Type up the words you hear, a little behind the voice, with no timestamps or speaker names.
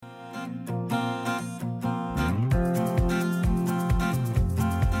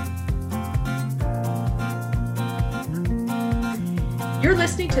You're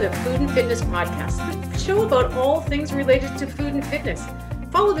listening to the Food and Fitness Podcast, the show about all things related to food and fitness.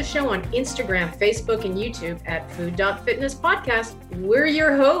 Follow the show on Instagram, Facebook, and YouTube at food.fitnesspodcast. We're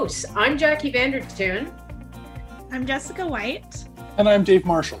your hosts. I'm Jackie Vandertoon. I'm Jessica White. And I'm Dave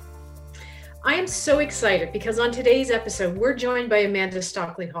Marshall. I am so excited because on today's episode, we're joined by Amanda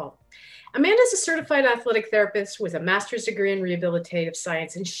Stockley Hall. Amanda is a certified athletic therapist with a master's degree in rehabilitative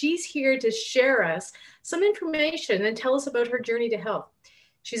science, and she's here to share us some information and tell us about her journey to health.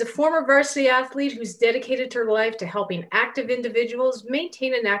 She's a former varsity athlete who's dedicated her life to helping active individuals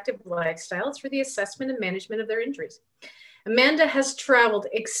maintain an active lifestyle through the assessment and management of their injuries. Amanda has traveled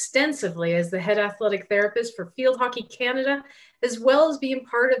extensively as the head athletic therapist for Field Hockey Canada, as well as being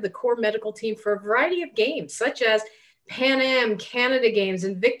part of the core medical team for a variety of games, such as Pan Am, Canada Games,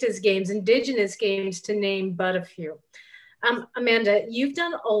 Invictus Games, Indigenous Games, to name but a few. Amanda, you've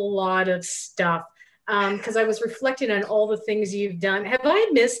done a lot of stuff because I was reflecting on all the things you've done. Have I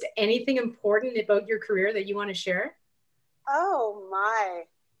missed anything important about your career that you want to share? Oh my.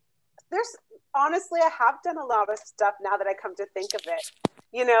 Honestly, I have done a lot of stuff now that I come to think of it.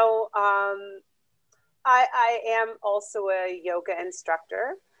 You know, I am also a yoga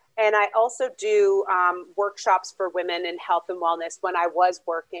instructor. And I also do workshops for women in health and wellness. When I was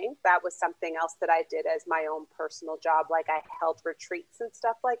working, that was something else that I did as my own personal job. Like I held retreats and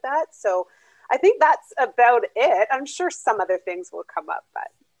stuff like that. So I think that's about it. I'm sure some other things will come up, but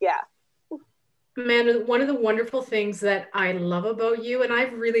yeah. Amanda, one of the wonderful things that I love about you, and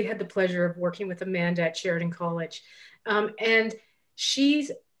I've really had the pleasure of working with Amanda at Sheridan College, and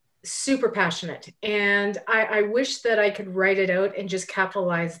she's super passionate. And I wish that I could write it out and just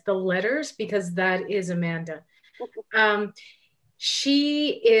capitalize the letters because that is Amanda. She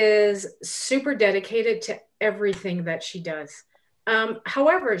is super dedicated to everything that she does.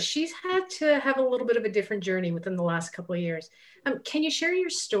 However, she's had to have a little bit of a different journey within the last couple of years. Can you share your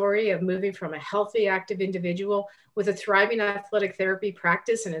story of moving from a healthy, active individual with a thriving athletic therapy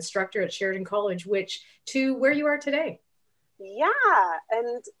practice and instructor at Sheridan College, to where you are today? Yeah,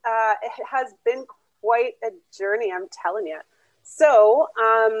 and it has been quite a journey, I'm telling you. So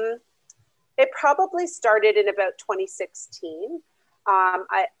it probably started in about 2016.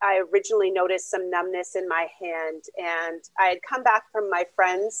 I originally noticed some numbness in my hand, and I had come back from my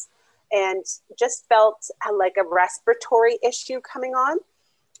friends and just felt like a respiratory issue coming on.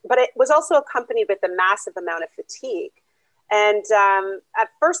 But it was also accompanied with a massive amount of fatigue. And at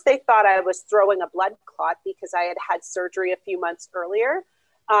first they thought I was throwing a blood clot because I had had surgery a few months earlier.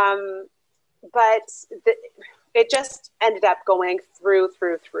 But it just ended up going through.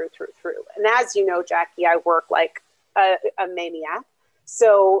 And as you know, Jackie, I work like a maniac.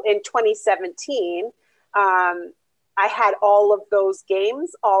 So in 2017, I had all of those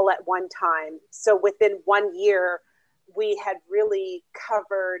games all at one time. So within 1 year, we had really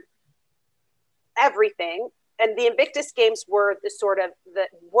covered everything. And the Invictus Games were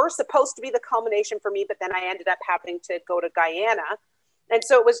were supposed to be the culmination for me, but then I ended up having to go to Guyana. And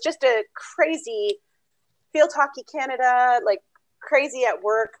so it was just a crazy Field Hockey Canada, like crazy at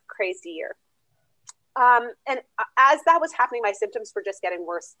work, crazy year. And as that was happening, my symptoms were just getting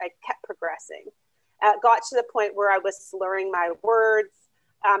worse. I kept progressing. It got to the point where I was slurring my words.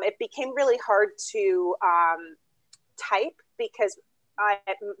 It became really hard to type because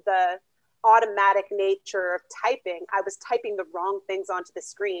the automatic nature of typing, I was typing the wrong things onto the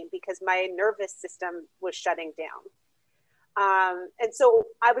screen because my nervous system was shutting down. And so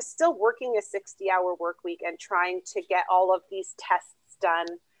I was still working a 60-hour work week and trying to get all of these tests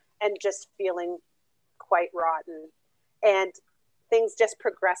done and just feeling quite rotten. And things just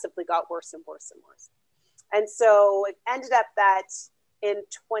progressively got worse and worse and worse. And so it ended up that in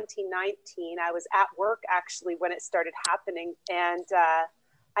 2019, I was at work actually when it started happening, and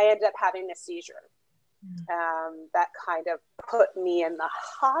I ended up having a seizure. That kind of put me in the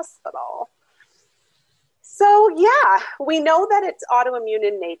hospital. So yeah, we know that it's autoimmune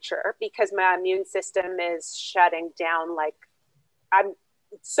in nature because my immune system is shutting down. Like I'm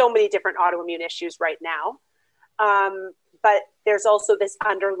so many different autoimmune issues right now. But there's also this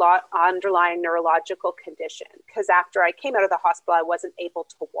underlying neurological condition because after I came out of the hospital, I wasn't able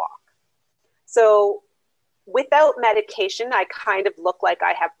to walk. So without medication, I kind of look like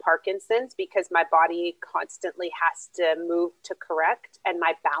I have Parkinson's because my body constantly has to move to correct and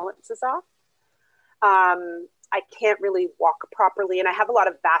my balance is off. I can't really walk properly, and I have a lot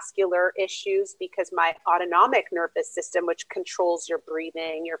of vascular issues because my autonomic nervous system, which controls your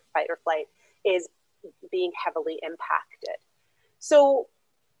breathing, your fight or flight, is being heavily impacted. So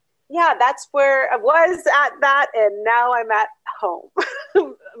yeah, that's where I was at that, and now I'm at home.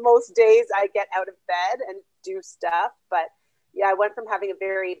 Most days I get out of bed and do stuff, but Yeah, I went from having a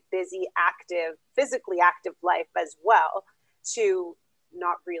very busy, active, physically active life as well to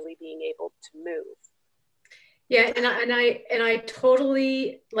not really being able to move. Yeah, and I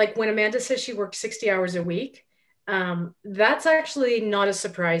totally, like when Amanda says she works 60 hours a week, that's actually not a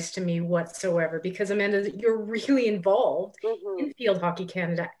surprise to me whatsoever, because Amanda, you're really involved Mm-hmm. in Field Hockey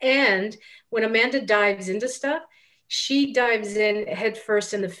Canada. And when Amanda dives into stuff, she dives in head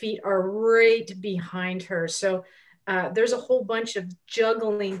first and the feet are right behind her. So there's a whole bunch of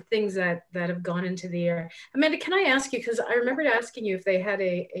juggling things that have gone into the air. Amanda, can I ask you, because I remembered asking you if they had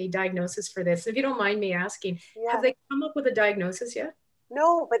a diagnosis for this. If you don't mind me asking, have Yeah. they come up with a diagnosis yet?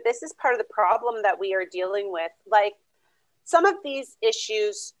 No, but this is part of the problem that we are dealing with. Like some of these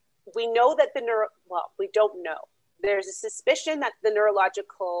issues, we know that we don't know. There's a suspicion that the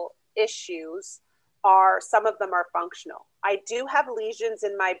neurological issues some of them are functional. I do have lesions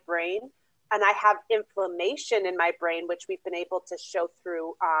in my brain and I have inflammation in my brain, which we've been able to show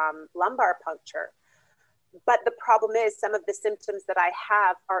through lumbar puncture. But the problem is some of the symptoms that I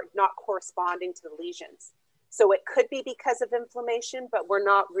have are not corresponding to the lesions. So it could be because of inflammation, but we're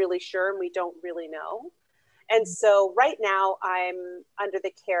not really sure and we don't really know. And so right now I'm under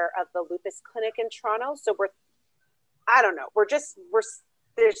the care of the lupus clinic in Toronto. So I don't know,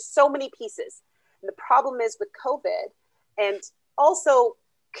 there's so many pieces. And the problem is with COVID and also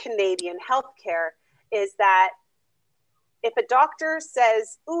Canadian healthcare is that if a doctor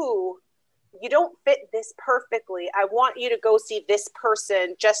says, ooh, you don't fit this perfectly, I want you to go see this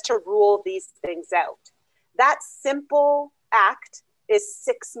person just to rule these things out. That simple act is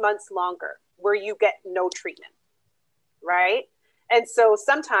 6 months longer where you get no treatment, right? And so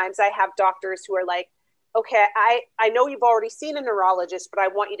sometimes I have doctors who are like, okay, I know you've already seen a neurologist, but I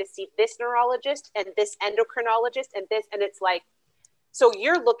want you to see this neurologist and this endocrinologist and this. And it's like, so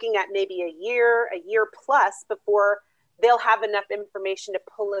you're looking at maybe a year plus before they'll have enough information to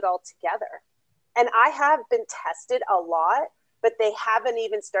pull it all together. And I have been tested a lot, but they haven't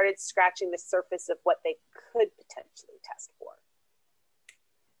even started scratching the surface of what they could potentially test for.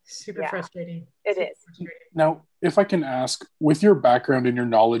 Super frustrating. It is. Frustrating. Now, if I can ask, with your background and your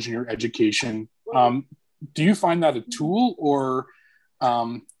knowledge and your education, do you find that a tool or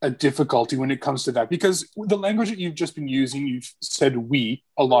a difficulty when it comes to that? Because the language that you've just been using, you've said we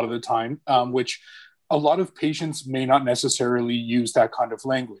a lot of the time, which a lot of patients may not necessarily use that kind of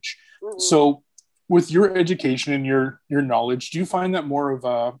language. Mm-hmm. So with your education and your knowledge, do you find that more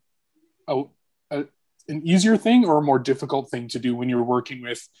of an easier thing or a more difficult thing to do when you're working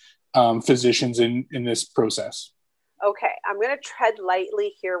with physicians in this process? Okay, I'm going to tread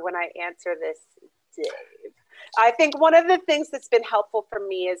lightly here when I answer this, Dave. I think one of the things that's been helpful for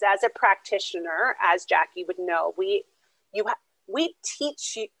me is, as a practitioner, as Jackie would know, we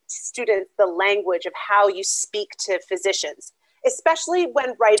teach students the language of how you speak to physicians, especially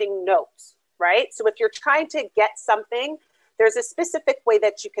when writing notes, right? So if you're trying to get something, there's a specific way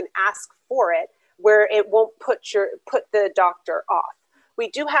that you can ask for it where it won't put the doctor off. We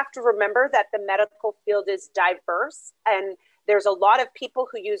do have to remember that the medical field is diverse and there's a lot of people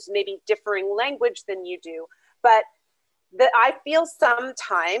who use maybe differing language than you do. But I feel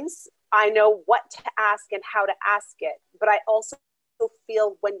sometimes I know what to ask and how to ask it. But I also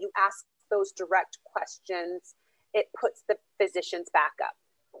feel when you ask those direct questions, it puts the physicians back up.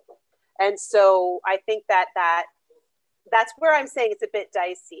 And so I think that's where I'm saying it's a bit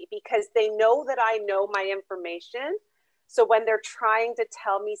dicey, because they know that I know my information. So when they're trying to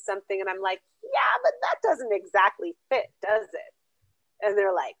tell me something and I'm like, yeah, but that doesn't exactly fit, does it? And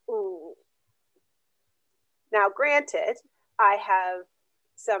they're like, ooh. Now, granted, I have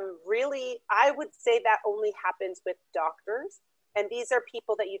I would say that only happens with doctors. And these are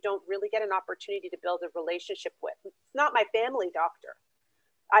people that you don't really get an opportunity to build a relationship with. It's not my family doctor.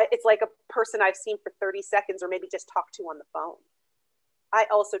 It's like a person I've seen for 30 seconds or maybe just talked to on the phone. I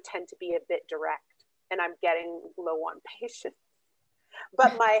also tend to be a bit direct and I'm getting low on patience.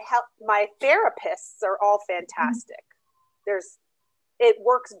 But my therapists are all fantastic. It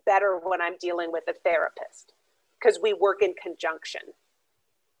works better when I'm dealing with a therapist because we work in conjunction,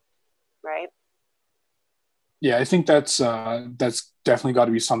 right? Yeah, I think that's definitely got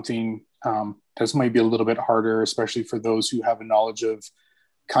to be something that's maybe a little bit harder, especially for those who have a knowledge of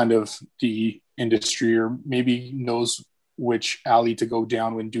kind of the industry or maybe knows which alley to go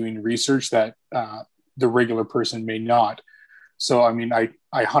down when doing research that the regular person may not. So, I mean, I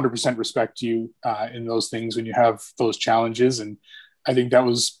 100% respect you in those things when you have those challenges. And I think that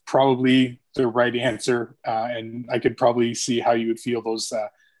was probably the right answer. And I could probably see how you would feel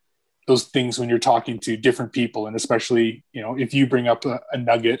those things when you're talking to different people. And especially, if you bring up a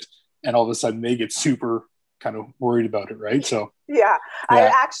nugget and all of a sudden they get super kind of worried about it, right? So yeah, I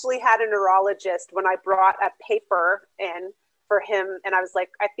actually had a neurologist when I brought a paper in for him, and I was like,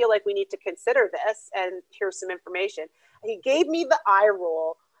 I feel like we need to consider this, and here's some information. He gave me the eye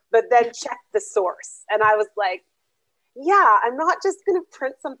roll, but then checked the source, and I was like, yeah, I'm not just going to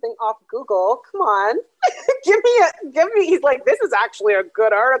print something off Google. Come on, give me. He's like, this is actually a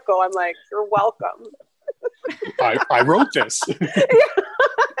good article. I'm like, you're welcome. I wrote this.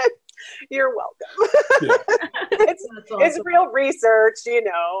 You're welcome. Yeah. It's real research,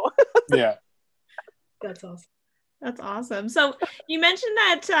 Yeah. That's awesome. That's awesome. So you mentioned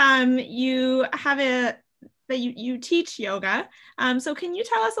that you teach yoga. So can you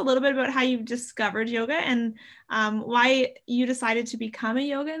tell us a little bit about how you discovered yoga and why you decided to become a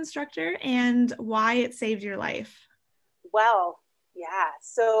yoga instructor and why it saved your life? Well, yeah.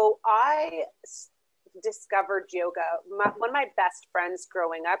 So I discovered yoga. One of my best friends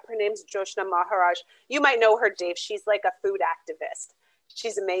growing up, her name's Joshna Maharaj. You might know her, Dave. She's like a food activist.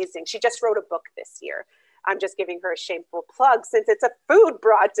 She's amazing. She just wrote a book this year. I'm just giving her a shameful plug since it's a food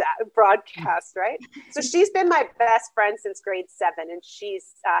broadcast, right? So she's been my best friend since grade 7, and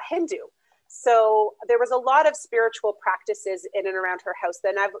she's Hindu. So there was a lot of spiritual practices in and around her house.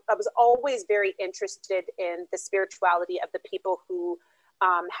 Then I was always very interested in the spirituality of the people who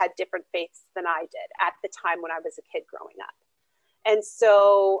had different faiths than I did at the time when I was a kid growing up. And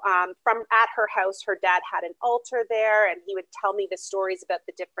so from at her house, her dad had an altar there, and he would tell me the stories about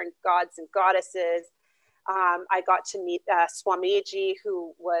the different gods and goddesses. I got to meet Swamiji,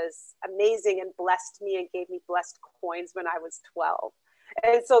 who was amazing and blessed me and gave me blessed coins when I was 12.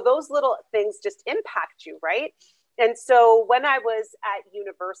 And so those little things just impact you, right? And so when I was at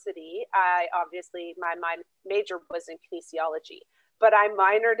university, my major was in kinesiology, but I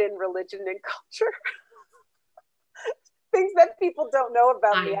minored in religion and culture. Things that people don't know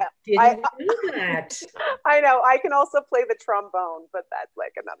about me. I didn't know that. I know. I can also play the trombone, but that's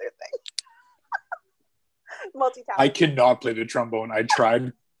like another thing. Multitasking. I cannot play the trombone. I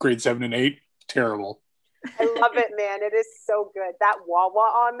tried grade 7 and 8. Terrible. I love it, man. It is so good. That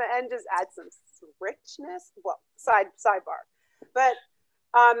wah-wah on the end just adds some richness. Well, sidebar. But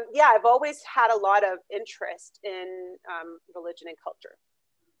I've always had a lot of interest in religion and culture.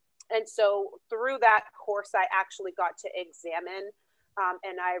 And so through that course, I actually got to examine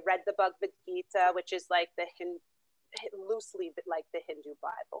and I read the Bhagavad Gita, which is like loosely like the Hindu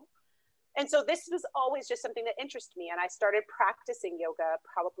Bible. And so this was always just something that interested me. And I started practicing yoga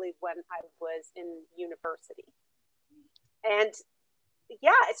probably when I was in university. And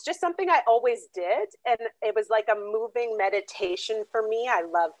it's just something I always did. And it was like a moving meditation for me. I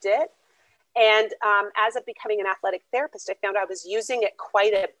loved it. And as of becoming an athletic therapist, I found I was using it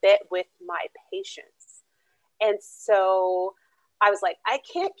quite a bit with my patients. And so I was like, I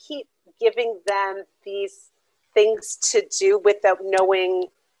can't keep giving them these things to do without knowing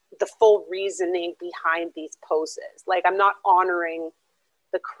the full reasoning behind these poses. Like, I'm not honoring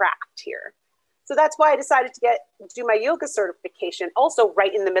the craft here. So that's why I decided to do my yoga certification also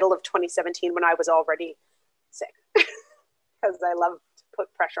right in the middle of 2017 when I was already sick, because I love to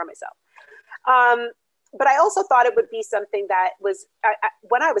put pressure on myself. But I also thought it would be something that was,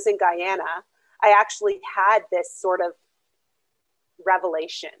 when I was in Guyana, I actually had this sort of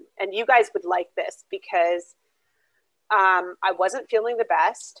revelation, and you guys would like this because I wasn't feeling the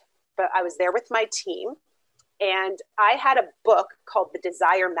best, but I was there with my team, and I had a book called The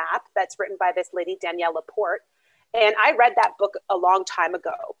Desire Map that's written by this lady, Danielle Laporte. And I read that book a long time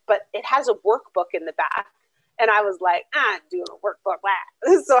ago, but it has a workbook in the back. And I was like, I'm doing a workbook.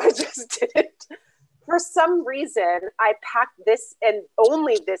 So I just didn't. For some reason, I packed this and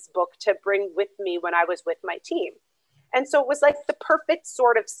only this book to bring with me when I was with my team. And so it was like the perfect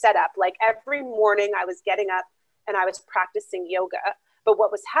sort of setup. Like every morning I was getting up and I was practicing yoga. But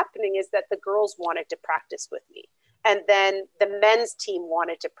what was happening is that the girls wanted to practice with me. And then the men's team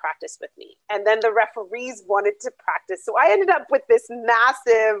wanted to practice with me. And then the referees wanted to practice. So I ended up with this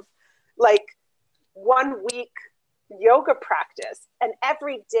massive, like, 1 week yoga practice. And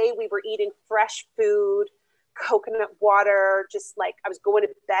every day we were eating fresh food, coconut water, just like I was going to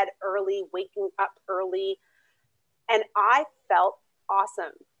bed early, waking up early. And I felt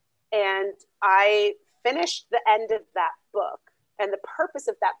awesome. And I finished the end of that book. And the purpose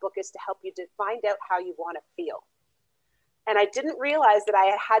of that book is to help you to find out how you want to feel. And I didn't realize that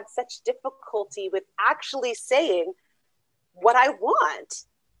I had such difficulty with actually saying what I want,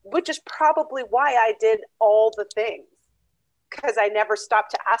 which is probably why I did all the things, because I never stopped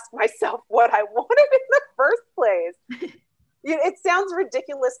to ask myself what I wanted in the first place. It sounds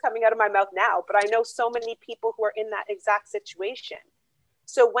ridiculous coming out of my mouth now, but I know so many people who are in that exact situation.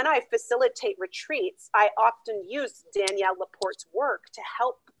 So when I facilitate retreats, I often use Danielle Laporte's work to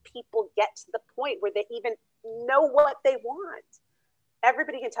help people get to the point where they even know what they want.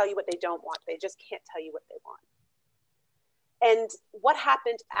 Everybody can tell you what they don't want. They just can't tell you what they want. And what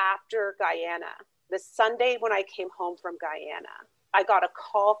happened after Guyana, the Sunday when I came home from Guyana, I got a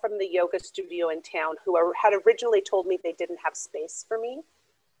call from the yoga studio in town who had originally told me they didn't have space for me.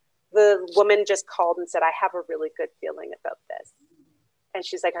 The woman just called and said, I have a really good feeling about this. And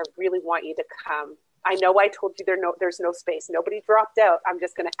she's like, I really want you to come. I know I told you there's no space. Nobody dropped out. I'm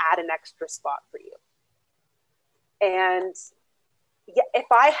just going to add an extra spot for you. And yeah, if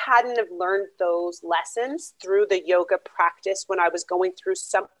I hadn't have learned those lessons through the yoga practice when I was going through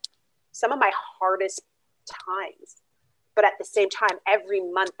some of my hardest times, but at the same time, every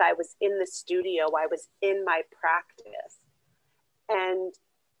month I was in the studio, I was in my practice, and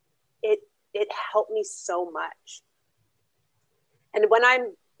it helped me so much. And when I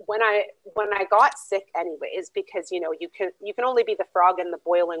got sick anyways, because you can only be the frog in the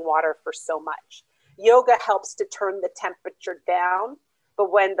boiling water for so much. Yoga helps to turn the temperature down, but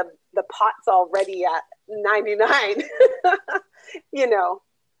when the pot's already at 99,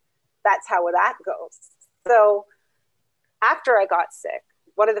 that's how that goes. So after I got sick,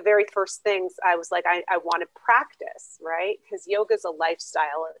 one of the very first things I was like, I want to practice, right? Because yoga is a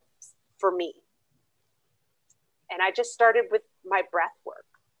lifestyle for me. And I just started with my breath work.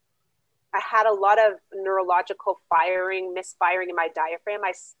 I had a lot of neurological misfiring in my diaphragm.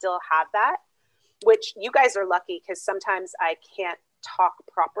 I still have that, which you guys are lucky because sometimes I can't talk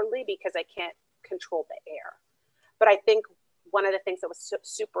properly because I can't control the air. But I think one of the things that was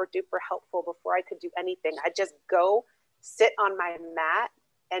super duper helpful before I could do anything, I just go sit on my mat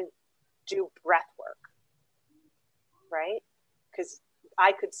and do breath work, right? Because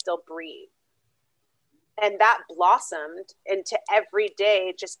I could still breathe. And that blossomed into every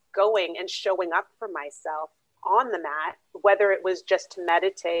day just going and showing up for myself on the mat, whether it was just to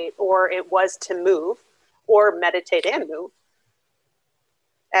meditate or it was to move or meditate and move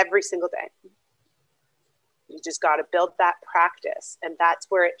every single day. You just got to build that practice, and that's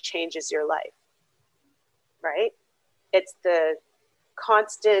where it changes your life, right? It's the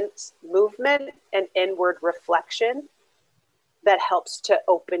constant movement and inward reflection that helps to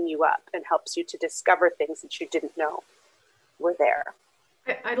open you up and helps you to discover things that you didn't know were there.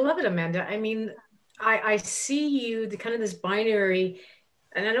 I love it, Amanda. I mean, I see you, the kind of this binary,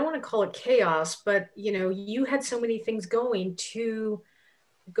 and I don't want to call it chaos, but you had so many things going to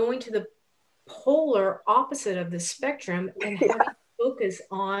the polar opposite of the spectrum and having to focus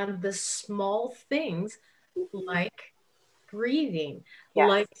on the small things like breathing,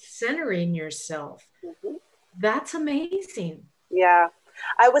 like centering yourself. That's amazing. Yeah.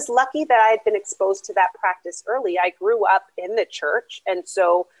 I was lucky that I had been exposed to that practice early. I grew up in the church, and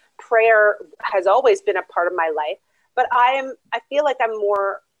so prayer has always been a part of my life. But I feel like I'm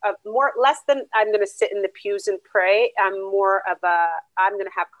less than I'm going to sit in the pews and pray. I'm more of I'm going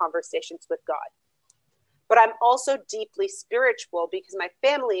to have conversations with God. But I'm also deeply spiritual because my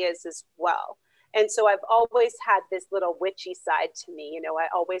family is as well. And so I've always had this little witchy side to me. I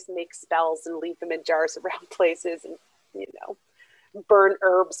always make spells and leave them in jars around places and, burn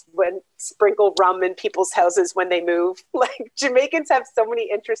herbs sprinkle rum in people's houses when they move. Like Jamaicans have so many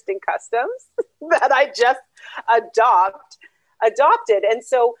interesting customs that I just adopted. And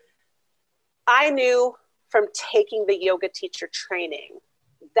so I knew from taking the yoga teacher training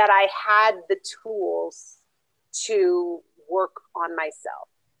that I had the tools to work on myself.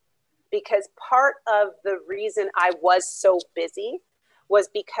 Because part of the reason I was so busy was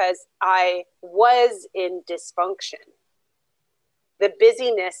because I was in dysfunction. The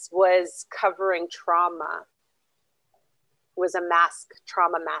busyness was covering trauma, was a mask,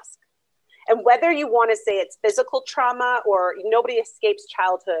 trauma mask. And whether you want to say it's physical trauma or nobody escapes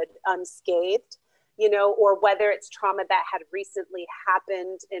childhood unscathed, or whether it's trauma that had recently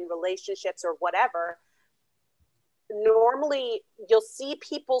happened in relationships or whatever, normally you'll see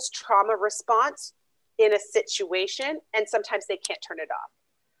people's trauma response in a situation and sometimes they can't turn it off.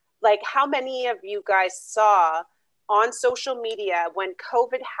 Like how many of you guys saw on social media when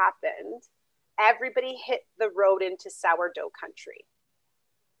COVID happened, everybody hit the road into sourdough country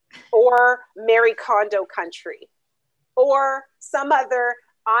or Marie Kondo country or some other,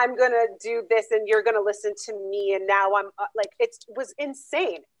 I'm going to do this and you're going to listen to me. And now I'm it was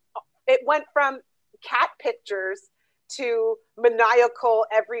insane. It went from cat pictures to maniacal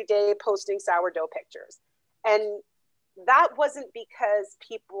everyday posting sourdough pictures. And that wasn't because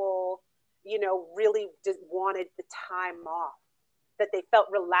people, really wanted the time off, that they felt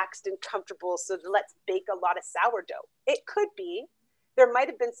relaxed and comfortable. So let's bake a lot of sourdough. It could be. there might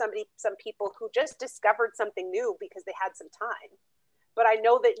have been some people who just discovered something new because they had some time. But I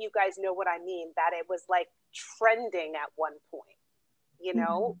know that you guys know what I mean, that it was like trending at one point, you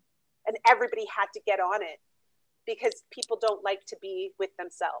know, and everybody had to get on it because people don't like to be with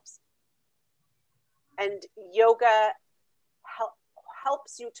themselves. And yoga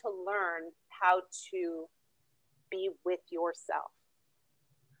helps you to learn how to be with yourself.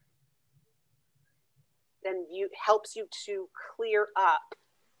 Then helps you to clear up,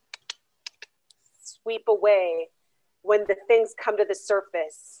 sweep away. When the things come to the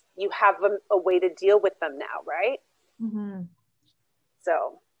surface, you have a way to deal with them now, right? Mm-hmm.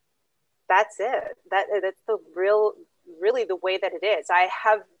 So that's it. That's really the way that it is. I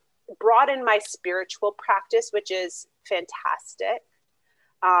have brought in my spiritual practice, which is fantastic.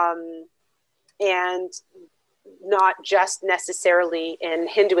 And not just necessarily in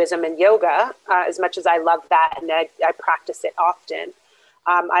Hinduism and yoga, as much as I love that and I practice it often.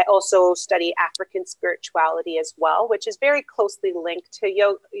 I also study African spirituality as well, which is very closely linked to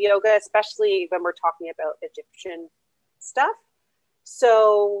yoga, especially when we're talking about Egyptian stuff.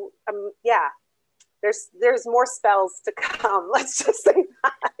 So yeah, there's more spells to come. Let's just say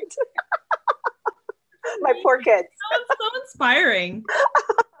that. My poor kids. Oh, it's so inspiring.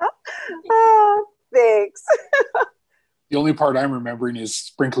 Thanks. The only part I'm remembering is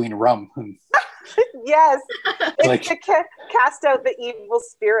sprinkling rum. Yes, it's to cast out the evil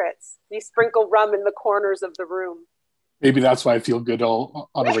spirits. You sprinkle rum in the corners of the room. Maybe that's why I feel good on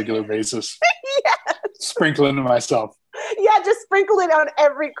a regular basis. Yes. Sprinkling to myself. Yeah, just sprinkle it on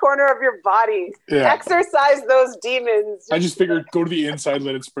every corner of your body. Yeah. Exercise those demons. I just figured go to the inside,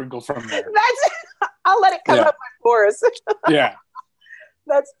 let it sprinkle from there. I'll let it come up my pores. Yeah.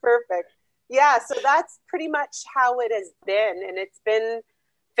 That's perfect. Yeah, so that's pretty much how it has been, and it's been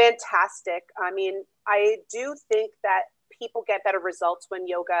fantastic. I mean, I do think that people get better results when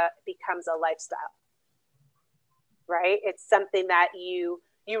yoga becomes a lifestyle, right? It's something that you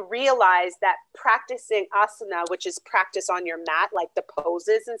realize that practicing asana, which is practice on your mat, like the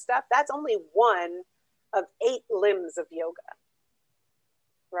poses and stuff, that's only one of 8 limbs of yoga,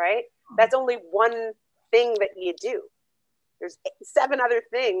 right? That's only one thing that you do. There's 7 other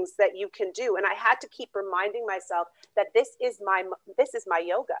things that you can do. And I had to keep reminding myself that this is my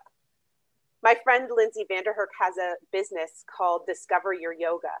yoga. My friend Lindsay Vanderherk has a business called Discover Your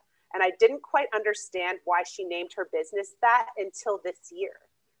Yoga. And I didn't quite understand why she named her business that until this year.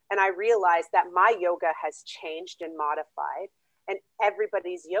 And I realized that my yoga has changed and modified, and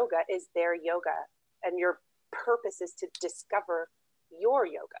everybody's yoga is their yoga. And your purpose is to discover your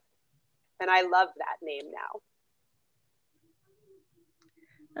yoga. And I love that name now.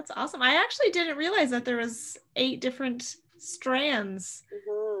 That's awesome. I actually didn't realize that there was 8 different strands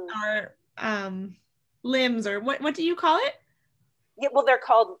or limbs, or what do you call it? Yeah, well, they're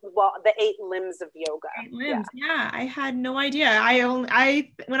called the 8 limbs of yoga. 8 limbs. Yeah, I had no idea.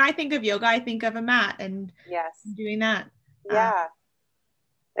 When I think of yoga, I think of a mat and doing that. Yeah.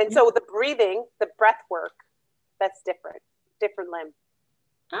 And so the breathing, the breath work, that's different limb.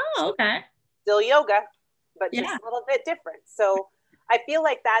 Oh, okay. Still yoga, but just a little bit different. So I feel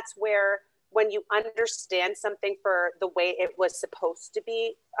like that's where, when you understand something for the way it was supposed to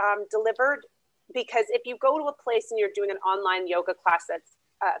be delivered, because if you go to a place and you're doing an online yoga class that's,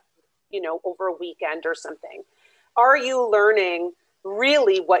 over a weekend or something, are you learning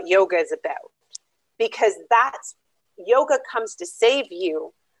really what yoga is about? Because yoga comes to save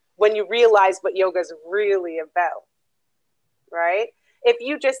you when you realize what yoga is really about, right? If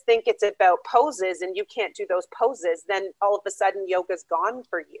you just think it's about poses and you can't do those poses, then all of a sudden yoga's gone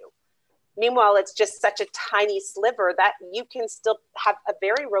for you. Meanwhile, it's just such a tiny sliver that you can still have a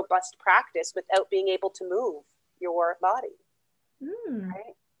very robust practice without being able to move your body.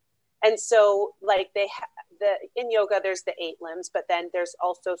 Right? And so like in yoga, there's the 8 limbs, but then there's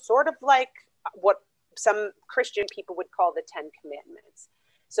also sort of like what some Christian people would call the 10 commandments.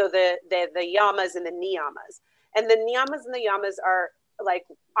 So the yamas and the niyamas. And the niyamas and the yamas are, like,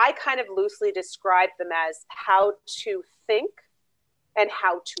 I kind of loosely describe them as how to think and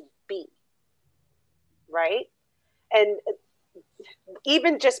how to be, right? And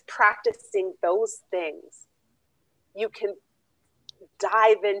even just practicing those things, you can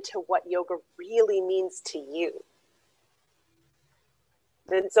dive into what yoga really means to you.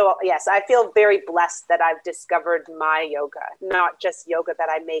 And so, yes, I feel very blessed that I've discovered my yoga, not just yoga that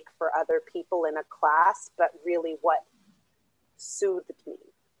I make for other people in a class, but really what soothed me.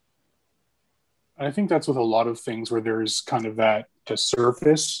 I think that's with a lot of things where there's kind of that the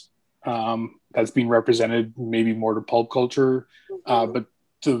surface that's being represented maybe more to pulp culture, but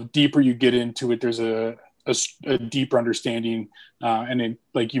the deeper you get into it, there's a a deeper understanding, and then,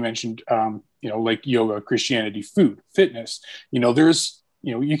 like you mentioned, like yoga, Christianity, food, fitness. There's,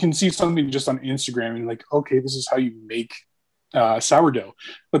 you can see something just on Instagram and like, okay, this is how you make sourdough,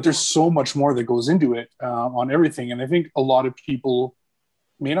 but there's so much more that goes into it on everything. And I think a lot of people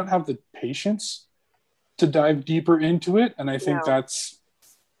may not have the patience to dive deeper into it. And I think that's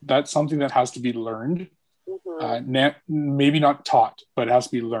something that has to be learned. Maybe not taught, but it has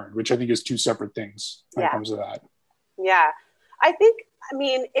to be learned, which I think is two separate things when it comes to that. Yeah. I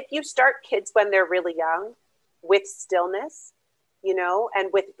mean, if you start kids when they're really young with stillness, and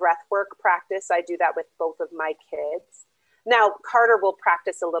with breath work practice, I do that with both of my kids. Now, Carter will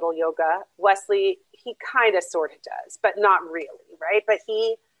practice a little yoga. Wesley, he kind of sort of does, but not really, right? But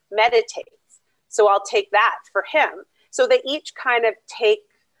he meditates. So I'll take that for him. So they each kind of take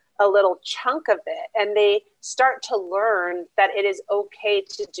a little chunk of it, and they start to learn that it is okay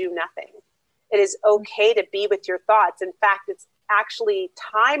to do nothing. It is okay to be with your thoughts. In fact, it's actually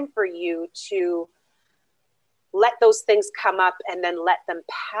time for you to let those things come up and then let them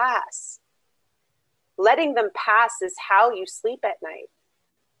pass. Letting them pass is how you sleep at night.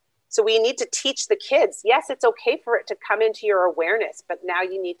 So we need to teach the kids, yes, it's okay for it to come into your awareness, but now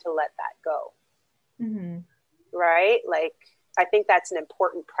you need to let that go. Mm-hmm. Right? Like, I think that's an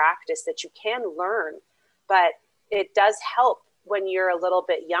important practice that you can learn, but it does help when you're a little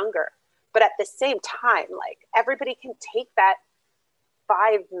bit younger. But at the same time, like, everybody can take that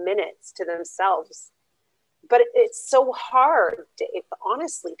 5 minutes to themselves. But it's so hard, Dave.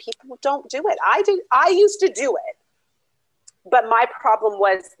 Honestly, people don't do it. I used to do it. But my problem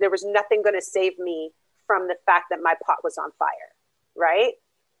was there was nothing going to save me from the fact that my pot was on fire, right?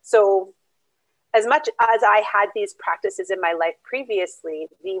 So as much as I had these practices in my life previously,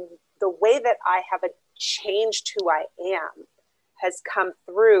 the way that I have changed who I am has come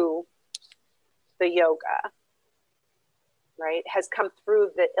through the yoga, right? Has come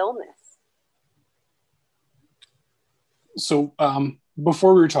through the illness. So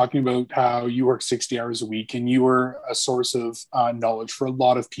before we were talking about how you work 60 hours a week and you were a source of knowledge for a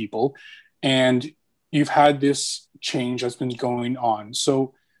lot of people, and you've had this change that's been going on.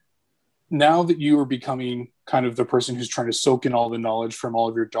 So now that you are becoming kind of the person who's trying to soak in all the knowledge from all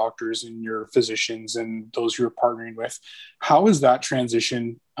of your doctors and your physicians and those you're partnering with, how has that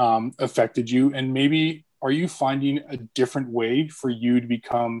transition affected you? And maybe are you finding a different way for you to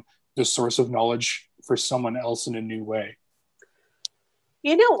become the source of knowledge for someone else in a new way?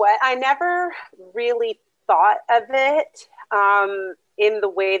 You know what? I never really thought of it in the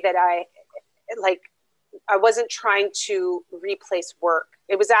way that I wasn't trying to replace work.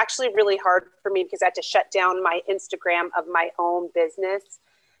 It was actually really hard for me because I had to shut down my Instagram of my own business.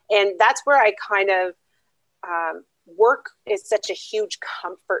 And that's where I kind of, work is such a huge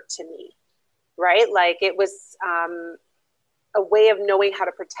comfort to me, right? Like, it was a way of knowing how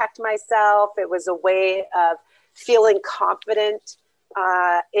to protect myself. It was a way of feeling confident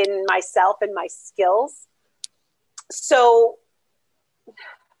in myself and my skills. So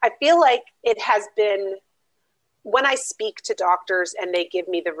I feel like it has been, when I speak to doctors and they give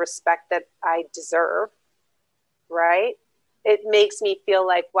me the respect that I deserve, right? It makes me feel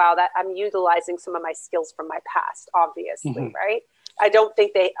like, wow, that I'm utilizing some of my skills from my past, obviously, mm-hmm. right? I don't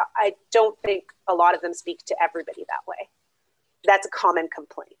think a lot of them speak to everybody that way. That's a common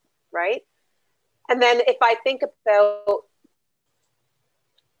complaint, right? And then if I think about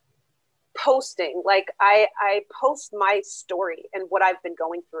posting, like I post my story and what I've been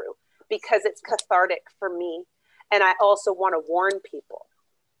going through because it's cathartic for me. And I also want to warn people,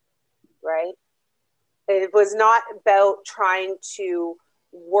 right? It was not about trying to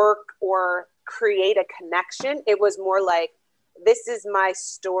work or create a connection. It was more like, this is my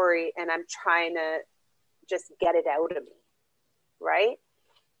story and I'm trying to just get it out of me, right?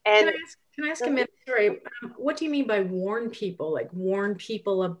 And can I ask a minute? Sorry, what do you mean by warn people? Like, warn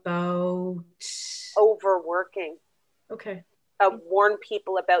people about overworking? Okay. Warn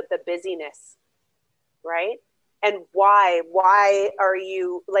people about the busyness, right? And why are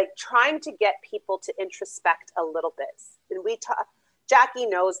you like trying to get people to introspect a little bit? And Jackie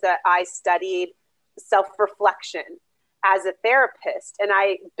knows that I studied self-reflection as a therapist, and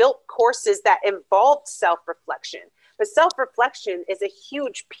I built courses that involved self-reflection. But self-reflection is a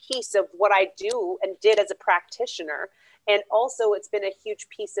huge piece of what I do and did as a practitioner. And also it's been a huge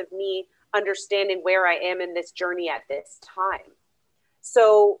piece of me understanding where I am in this journey at this time.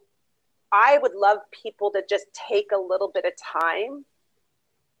 So I would love people to just take a little bit of time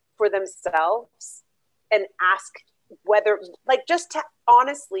for themselves and ask whether, like, just to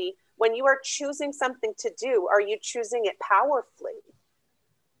honestly, when you are choosing something to do, are you choosing it powerfully?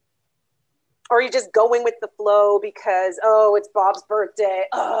 Or are you just going with the flow because, oh, it's Bob's birthday,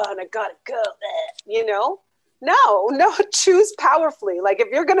 oh, and I gotta go, you know? No, choose powerfully. Like if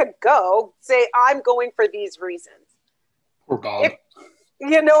you're gonna go, say, I'm going for these reasons. Poor Bob.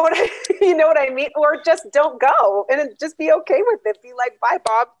 You know what I mean? Or just don't go and just be okay with it. Be like, bye,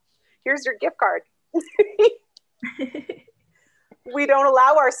 Bob. Here's your gift card. We don't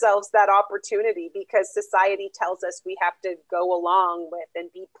allow ourselves that opportunity because society tells us we have to go along with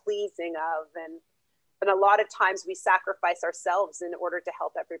and be pleasing of. And a lot of times we sacrifice ourselves in order to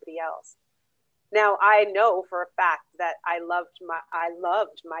help everybody else. Now, I know for a fact that I loved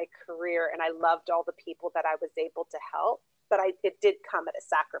my career and I loved all the people that I was able to help, but it did come at a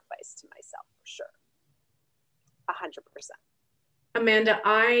sacrifice to myself for sure. 100%. Amanda,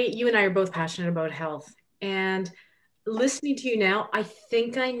 you and I are both passionate about health, and listening to you now, I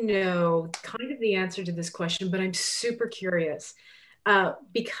think I know kind of the answer to this question, but I'm super curious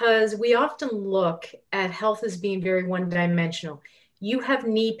because we often look at health as being very one-dimensional. You have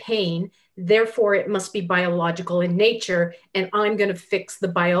knee pain, therefore it must be biological in nature, and I'm going to fix the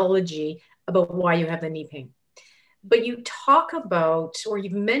biology about why you have the knee pain. But you talk about, or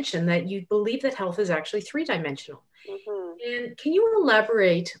you've mentioned that you believe that health is actually three-dimensional. Mm-hmm. And can you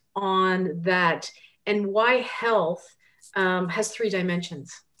elaborate on that and why health has three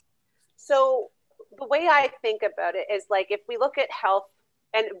dimensions? So the way I think about it is like, if we look at health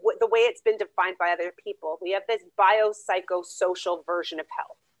and the way it's been defined by other people, we have this biopsychosocial version of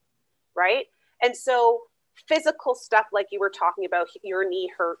health, right? And so physical stuff, like you were talking about, your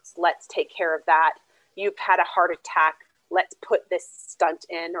knee hurts, let's take care of that. You've had a heart attack, let's put this stint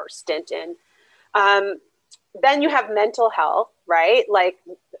in. Then you have mental health, right? Like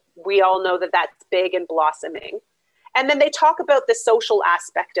we all know that that's big and blossoming. And then they talk about the social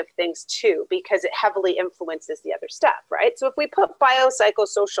aspect of things too, because it heavily influences the other stuff, right? So if we put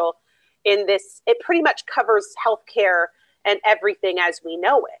biopsychosocial in this, it pretty much covers healthcare and everything as we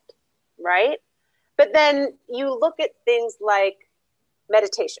know it, right? But then you look at things like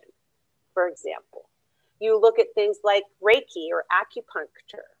meditation, for example. You look at things like Reiki or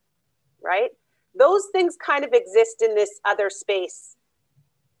acupuncture, right? Those things kind of exist in this other space,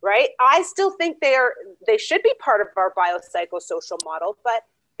 right? I still think they should be part of our biopsychosocial model, but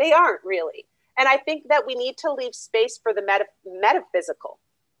they aren't really. And I think that we need to leave space for the metaphysical,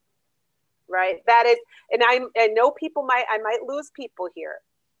 right? That is, and I know I might lose people here,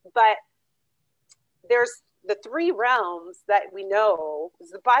 but there's the three realms that we know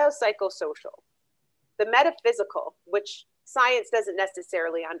is the biopsychosocial, the metaphysical, which science doesn't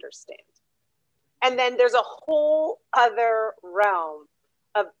necessarily understand. And then there's a whole other realm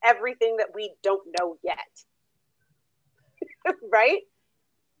of everything that we don't know yet, right?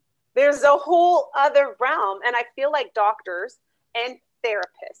 There's a whole other realm. And I feel like doctors and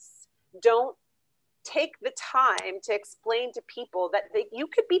therapists don't take the time to explain to people that you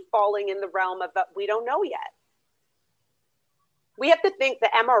could be falling in the realm of that we don't know yet. We have to think the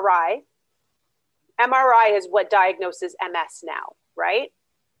MRI is what diagnoses MS now, right?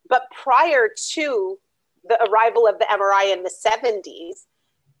 But prior to the arrival of the MRI in the 70s,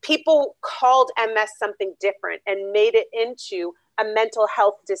 people called MS something different and made it into a mental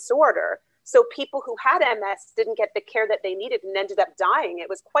health disorder. So people who had MS didn't get the care that they needed and ended up dying. It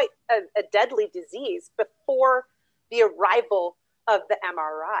was quite a deadly disease before the arrival of the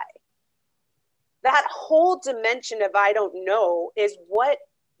MRI. That whole dimension of I don't know is what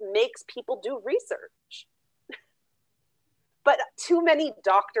makes people do research. But too many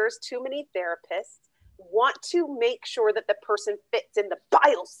doctors, too many therapists want to make sure that the person fits in the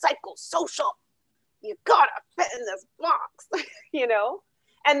biopsychosocial. You gotta fit in this box, you know?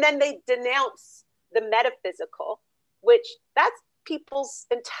 And then they denounce the metaphysical, which that's people's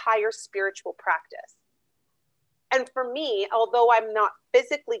entire spiritual practice. And for me, although I'm not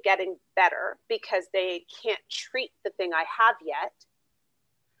physically getting better because they can't treat the thing I have yet,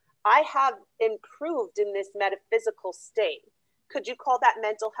 I have improved in this metaphysical state. Could you call that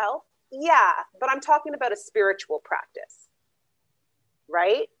mental health? Yeah, but I'm talking about a spiritual practice,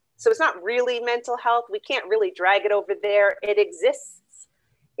 right? So it's not really mental health. We can't really drag it over there. It exists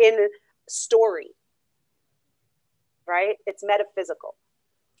in story, right? It's metaphysical.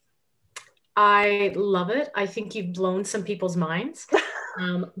 I love it. I think you've blown some people's minds.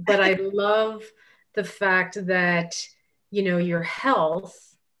 But I love the fact that, you know, your health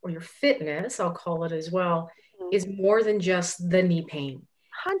or your fitness, I'll call it as well, is more than just the knee pain.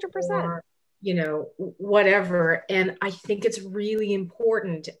 100%. Or, you know, whatever. And I think it's really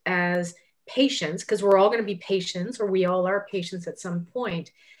important as patients, because we're all going to be patients, or we all are patients at some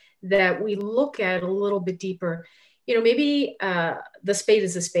point, that we look at a little bit deeper. maybe the spade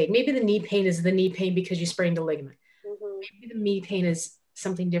is the spade. Maybe the knee pain is the knee pain because you sprained a ligament. Maybe the knee pain is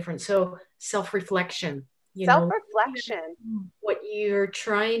something different. So self-reflection. Self-reflection. What you're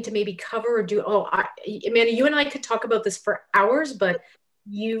trying to maybe cover or do. Oh, Amanda, you and I could talk about this for hours, but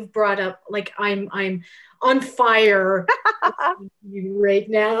you've brought up, like, I'm on fire right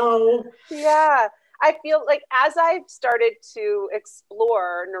now. Yeah. I feel like as I've started to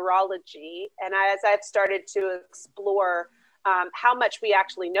explore neurology and as I've started to explore how much we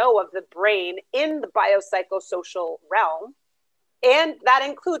actually know of the brain in the biopsychosocial realm, and that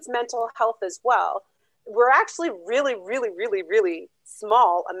includes mental health as well, we're actually really, really, really, really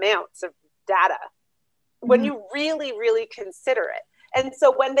small amounts of data when you really, really consider it. And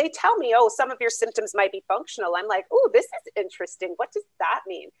so when they tell me, oh, some of your symptoms might be functional, I'm like, oh, this is interesting. What does that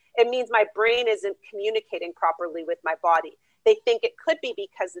mean? It means my brain isn't communicating properly with my body. They think it could be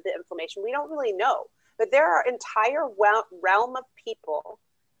because of the inflammation. We don't really know. But there are entire realm of people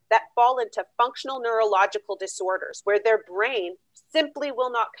that fall into functional neurological disorders where their brain simply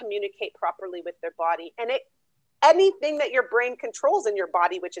will not communicate properly with their body. And anything that your brain controls in your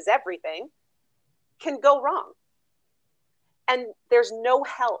body, which is everything, can go wrong. And there's no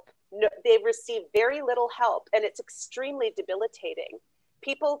help. No, they receive very little help, and it's extremely debilitating.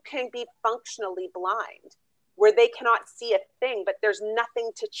 People can be functionally blind, where they cannot see a thing, but there's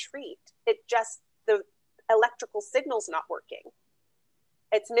nothing to treat. It just, the electrical signal's not working.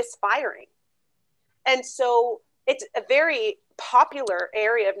 It's misfiring. And so it's a very popular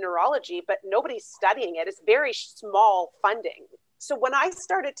area of neurology, but nobody's studying it. It's very small funding. So when I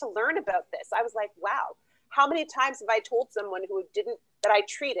started to learn about this, I was like, wow, how many times have I told someone that I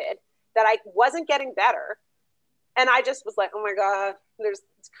treated, that I wasn't getting better? And I just was like, oh my God,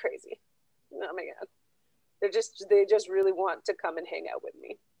 it's crazy. Oh my God. They just really want to come and hang out with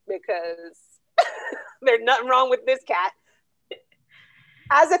me because there's nothing wrong with this cat.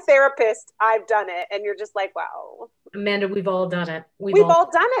 As a therapist, I've done it. And you're just like, wow. Amanda, we've all done it. We've all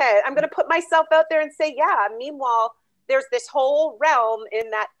done it. I'm going to put myself out there and say, yeah. Meanwhile, there's this whole realm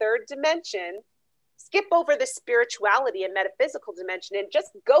in that third dimension. Skip over the spirituality and metaphysical dimension and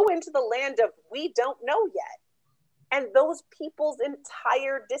just go into the land of we don't know yet. And those people's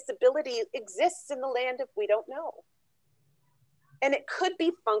entire disability exists in the land of we don't know. And it could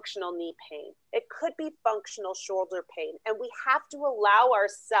be functional knee pain. It could be functional shoulder pain. And we have to allow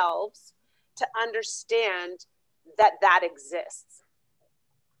ourselves to understand that that exists.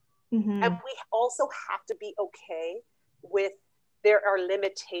 Mm-hmm. And we also have to be okay with there are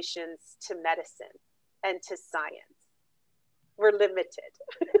limitations to medicine and to science. We're limited,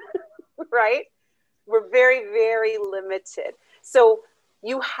 right? We're very, very limited. So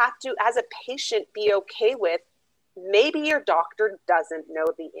you have to, as a patient, be okay with maybe your doctor doesn't know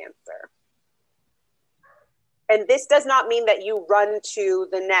the answer. And this does not mean that you run to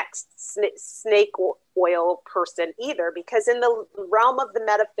the next snake oil person either, because in the realm of the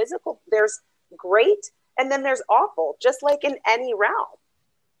metaphysical, there's great and then there's awful, just like in any realm.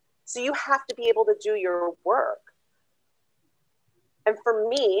 So you have to be able to do your work. And for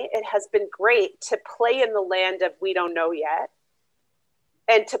me, it has been great to play in the land of we don't know yet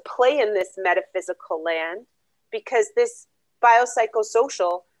and to play in this metaphysical land, because this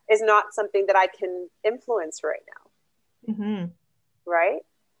biopsychosocial is not something that I can influence right now. Mm-hmm. Right?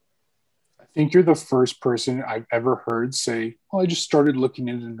 I think you're the first person I've ever heard say, oh, I just started looking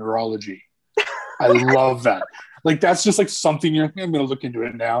into neurology. I love that. Like, that's just like something I'm going to look into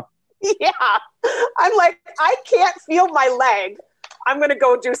it now. Yeah. I'm like, I can't feel my leg. I'm going to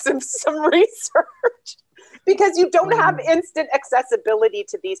go do some research, because you don't have instant accessibility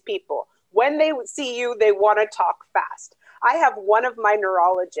to these people. When they see you, they want to talk fast. I have one of my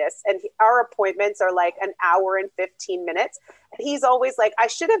neurologists, and our appointments are like an hour and 15 minutes. And he's always like, I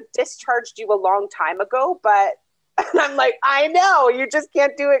should have discharged you a long time ago, but I'm like, I know, you just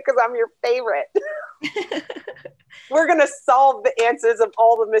can't do it because I'm your favorite. We're going to solve the answers of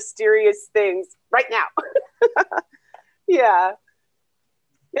all the mysterious things right now. Yeah.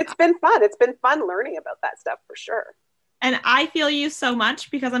 It's been fun. It's been fun learning about that stuff for sure. And I feel you so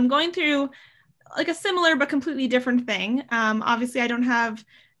much because I'm going through like a similar but completely different thing. Obviously, I don't have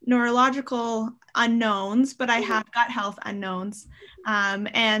neurological unknowns, but I have gut health unknowns.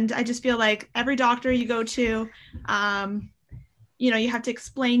 And I just feel like every doctor you go to, you have to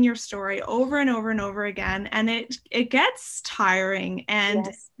explain your story over and over and over again. And it gets tiring and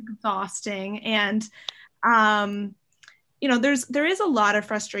exhausting. And, there is a lot of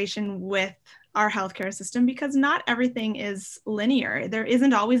frustration with our healthcare system because not everything is linear. There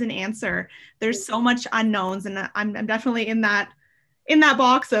isn't always an answer. There's so much unknowns, and I'm definitely in that in that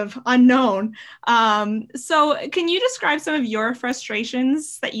box of unknown. So can you describe some of your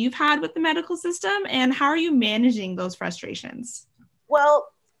frustrations that you've had with the medical system, and how are you managing those frustrations? Well,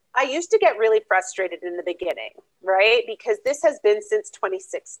 I used to get really frustrated in the beginning, right? Because this has been since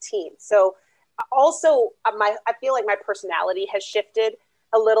 2016. So also I feel like my personality has shifted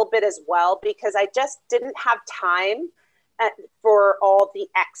a little bit as well, because I just didn't have time for all the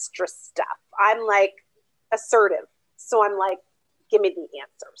extra stuff. I'm like assertive. So I'm like, give me the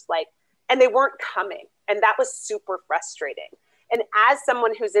answers. Like, and they weren't coming. And that was super frustrating. And as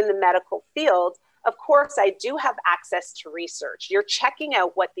someone who's in the medical field, of course, I do have access to research. You're checking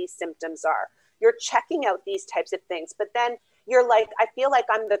out what these symptoms are. You're checking out these types of things. But then you're like, I feel like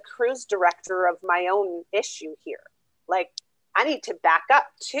I'm the cruise director of my own issue here. Like, I need to back up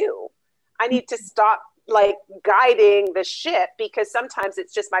too. I need to stop like guiding the ship, because sometimes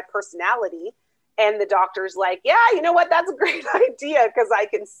it's just my personality. And the doctor's like, yeah, you know what? That's a great idea because I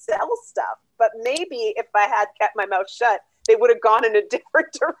can sell stuff. But maybe if I had kept my mouth shut, they would have gone in a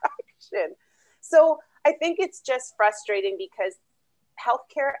different direction. So I think it's just frustrating because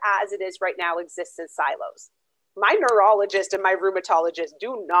healthcare as it is right now exists in silos. My neurologist and my rheumatologist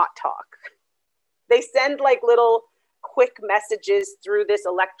do not talk. They send like little quick messages through this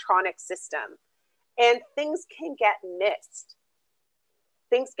electronic system, and things can get missed.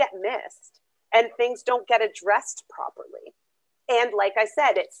 Things get missed and things don't get addressed properly. And like I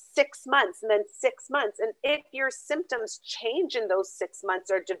said, it's 6 months and then 6 months. And if your symptoms change in those 6 months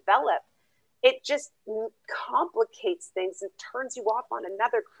or develop, it just complicates things and turns you off on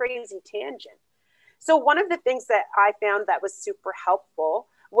another crazy tangent. So one of the things that I found that was super helpful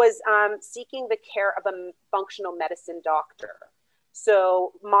was seeking the care of a functional medicine doctor.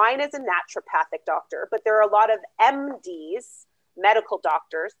 So mine is a naturopathic doctor, but there are a lot of MDs, medical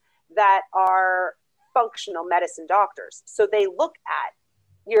doctors, that are functional medicine doctors. So they look at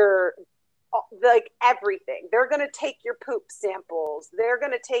your, like everything. They're going to take your poop samples. They're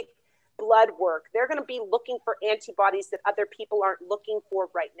going to take blood work. They're going to be looking for antibodies that other people aren't looking for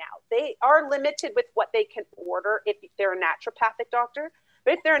right now. They are limited with what they can order if they're a naturopathic doctor.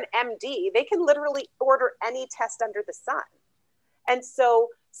 But if they're an MD, they can literally order any test under the sun. And so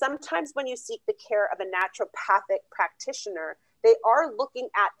sometimes when you seek the care of a naturopathic practitioner, they are looking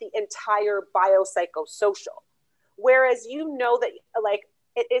at the entire biopsychosocial. Whereas you know that, like,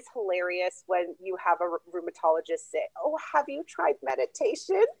 it is hilarious when you have a rheumatologist say, oh, have you tried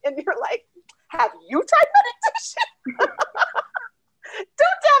meditation? And you're like, have you tried meditation?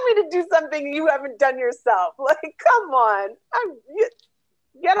 Don't tell me to do something you haven't done yourself. Like, come on.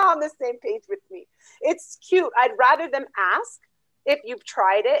 Get on the same page with me. It's cute. I'd rather them ask if you've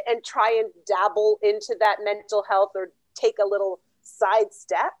tried it and try and dabble into that mental health or take a little side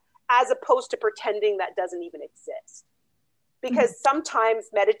step, as opposed to pretending that doesn't even exist. Because sometimes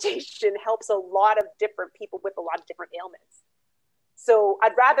meditation helps a lot of different people with a lot of different ailments. So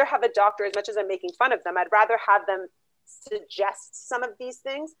I'd rather have a doctor, as much as I'm making fun of them, I'd rather have them suggest some of these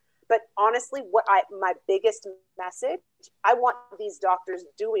things. But honestly, my biggest message, I want these doctors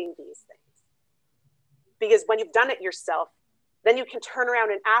doing these things. Because when you've done it yourself, then you can turn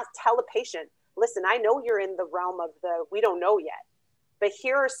around and tell a patient, listen, I know you're in the realm of we don't know yet, but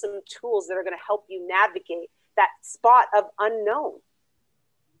here are some tools that are going to help you navigate that spot of unknown.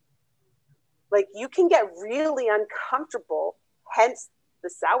 Like, you can get really uncomfortable, hence the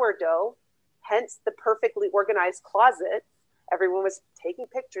sourdough, hence the perfectly organized closet everyone was taking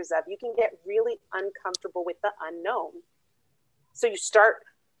pictures of. You can get really uncomfortable with the unknown. So you start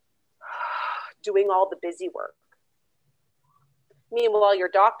doing all the busy work. Meanwhile, your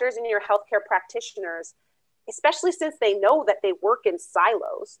doctors and your healthcare practitioners, especially since they know that they work in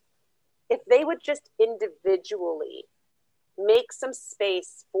silos, if they would just individually make some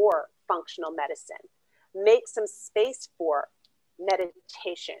space for functional medicine, make some space for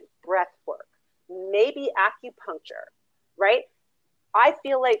meditation, breath work, maybe acupuncture, right? I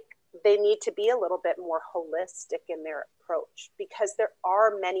feel like they need to be a little bit more holistic in their approach, because there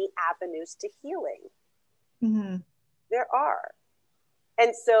are many avenues to healing. Mm-hmm. There are.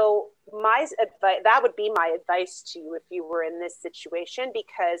 And so my advice, that would be my advice to you if you were in this situation,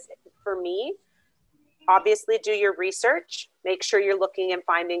 because for me, obviously do your research, make sure you're looking and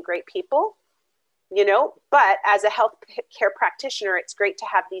finding great people, but as a healthcare practitioner, it's great to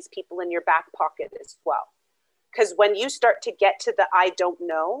have these people in your back pocket as well. Because when you start to get to the I don't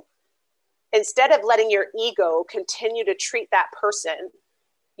know, instead of letting your ego continue to treat that person,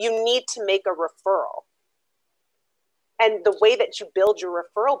 you need to make a referral. And the way that you build your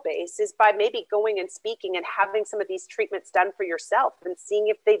referral base is by maybe going and speaking and having some of these treatments done for yourself and seeing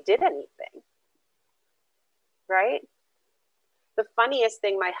if they did anything. Right? the funniest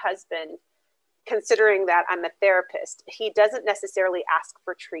thing, my husband, considering that I'm a therapist, he doesn't necessarily ask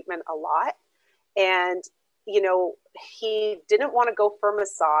for treatment a lot. And, you know, he didn't want to go for a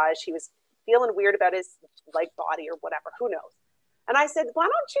massage. He was feeling weird about his like body or whatever, who knows. And I said, why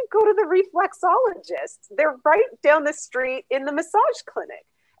don't you go to the reflexologist? They're right down the street in the massage clinic.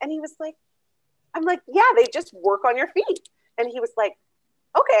 And he was like, I'm like, yeah, they just work on your feet. And he was like,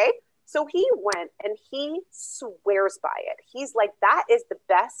 okay. So he went and he swears by it. He's like, that is the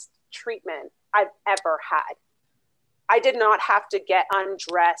best treatment I've ever had. I did not have to get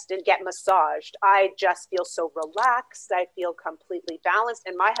undressed and get massaged. I just feel so relaxed. I feel completely balanced.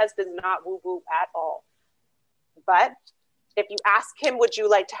 And my husband's not woo-woo at all. But if you ask him, would you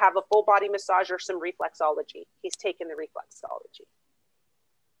like to have a full body massage or some reflexology? He's taken the reflexology.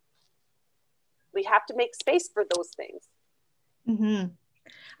 We have to make space for those things. Mm-hmm.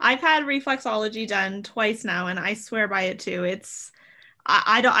 I've had reflexology done twice now, and I swear by it too.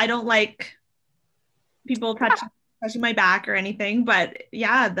 I don't like people touching my back or anything, but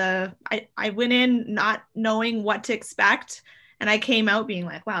yeah, I went in not knowing what to expect, and I came out being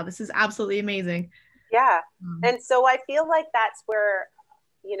like, wow, this is absolutely amazing. Yeah. And so I feel like that's where,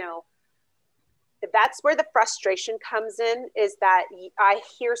 you know, that's where the frustration comes in, is that I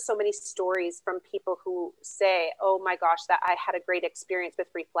hear so many stories from people who say, oh my gosh, that I had a great experience with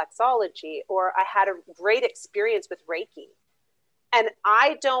reflexology, or I had a great experience with Reiki. And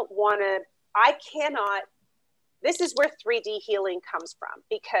I cannot, this is where 3D healing comes from,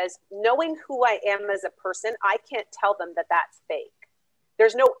 because knowing who I am as a person, I can't tell them that that's fake.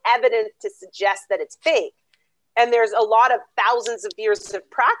 There's no evidence to suggest that it's fake. And there's a lot of thousands of years of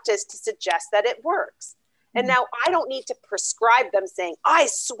practice to suggest that it works. And now I don't need to prescribe them saying, I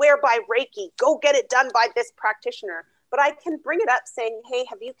swear by Reiki, go get it done by this practitioner. But I can bring it up saying, hey,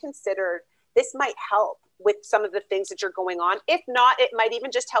 have you considered this might help with some of the things that you're going on? If not, it might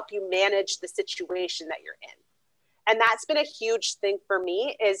even just help you manage the situation that you're in. And that's been a huge thing for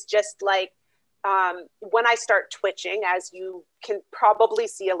me, is just like, when I start twitching, as you can probably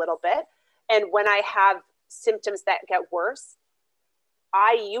see a little bit, and when I have symptoms that get worse,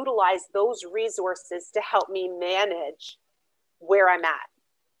 I utilize those resources to help me manage where I'm at,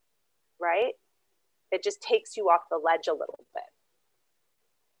 right? It just takes you off the ledge a little bit.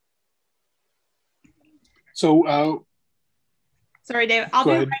 So, sorry, Dave, I'll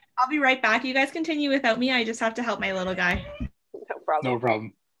be right back. You guys continue without me. I just have to help my little guy. No problem. No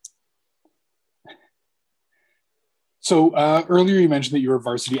problem. So earlier you mentioned that you were a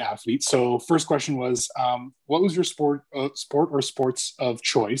varsity athlete. So first question was, what was your sport or sports of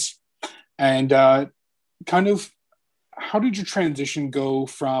choice? And kind of how did your transition go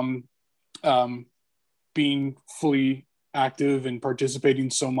from being fully active and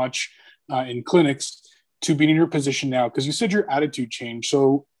participating so much in clinics to being in your position now? Because you said your attitude changed.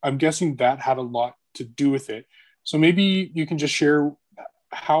 So I'm guessing that had a lot to do with it. So maybe you can just share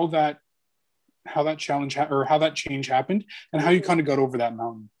how that challenge or how that change happened and how you kind of got over that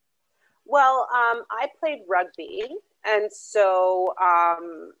mountain. Well, I played rugby. And so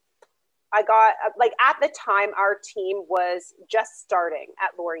I got, like, at the time, our team was just starting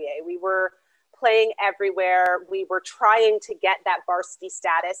at Laurier. We were playing everywhere. We were trying to get that varsity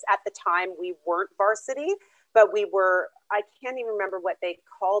status. At the time, we weren't varsity, but we were, I can't even remember what they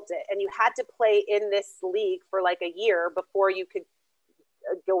called it. And you had to play in this league for like a year before you could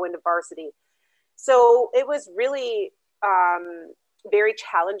go into varsity. So it was really very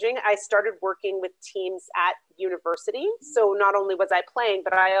challenging. I started working with teams at university. So not only was I playing,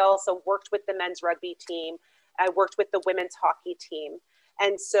 but I also worked with the men's rugby team. I worked with the women's hockey team.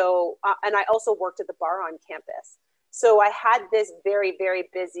 And so, and I also worked at the bar on campus. So I had this very, very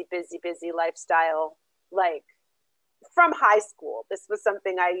busy lifestyle, like from high school. This was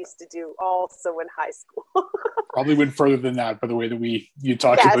something I used to do also in high school. Probably went further than that by the way that you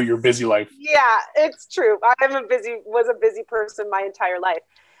talked about your busy life. Yeah, it's true. Was a busy person my entire life.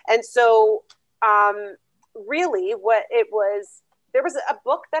 And so really what it was, there was a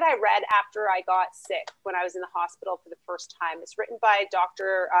book that I read after I got sick when I was in the hospital for the first time. It's written by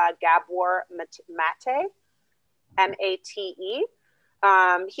Dr. Gabor Mate, M-A-T-E.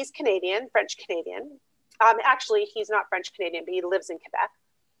 He's Canadian, French Canadian. Actually, he's not French Canadian, but he lives in Quebec.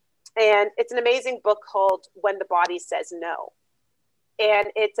 And it's an amazing book called When the Body Says No. And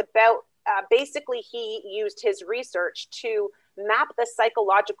it's about, basically he used his research to map the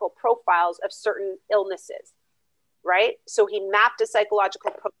psychological profiles of certain illnesses, right? So he mapped a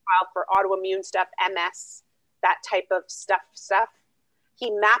psychological profile for autoimmune stuff, MS, that type of stuff. He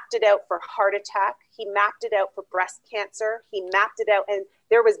mapped it out for heart attack. He mapped it out for breast cancer. He mapped it out, and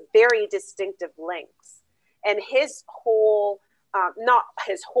there was very distinctive links. And his whole not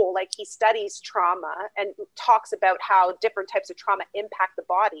his whole, like he studies trauma and talks about how different types of trauma impact the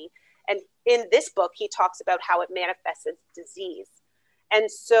body. And in this book, he talks about how it manifests as disease. And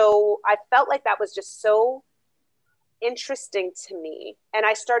so I felt like that was just so interesting to me. And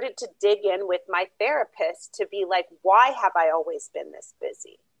I started to dig in with my therapist to be like, why have I always been this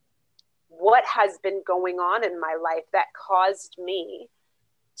busy? What has been going on in my life that caused me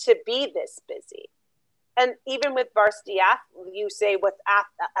to be this busy? And even with varsity, you say with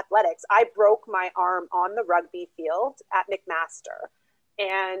athletics, I broke my arm on the rugby field at McMaster,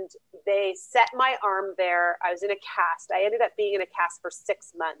 and they set my arm there. I was in a cast. I ended up being in a cast for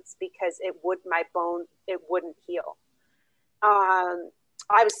 6 months because it wouldn't heal.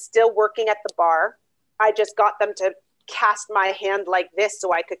 I was still working at the bar. I just got them to cast my hand like this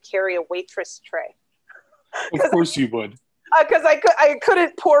so I could carry a waitress tray. Of course you would. Because I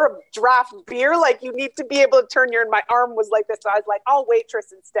couldn't pour a draft beer. Like, you need to be able to turn my arm was like this. So I was like, I'll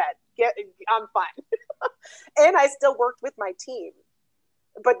waitress instead. I'm fine. And I still worked with my team,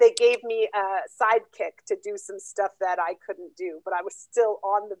 but they gave me a sidekick to do some stuff that I couldn't do, but I was still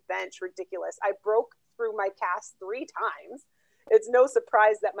on the bench. Ridiculous. I broke through my cast 3 times. It's no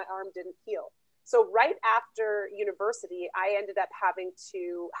surprise that my arm didn't heal. So right after university, I ended up having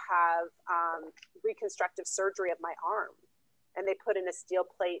to have reconstructive surgery of my arm. And they put in a steel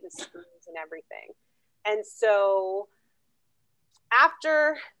plate and screws and everything. And so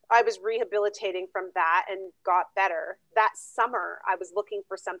after I was rehabilitating from that and got better, that summer I was looking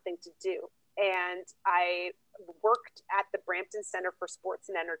for something to do. And I worked at the Brampton Center for Sports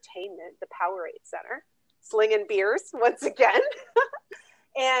and Entertainment, the Powerade Center, slinging beers once again.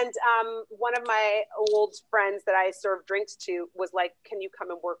 And one of my old friends that I served drinks to was like, can you come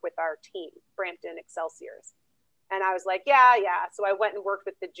and work with our team, Brampton Excelsiors? And I was like, yeah. So I went and worked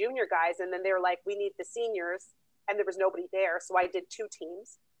with the junior guys. And then they were like, we need the seniors. And there was nobody there. So I did 2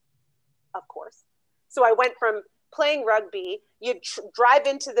 teams, of course. So I went from playing rugby, you drive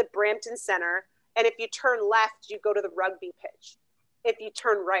into the Brampton Center. And if you turn left, you go to the rugby pitch. If you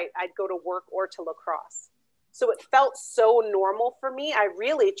turn right, I'd go to work or to lacrosse. So it felt so normal for me. I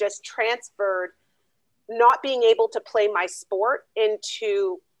really just transferred not being able to play my sport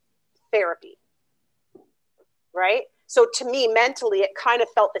into therapy. Right? So to me, mentally, it kind of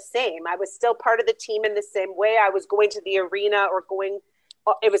felt the same. I was still part of the team in the same way. I was going to the arena or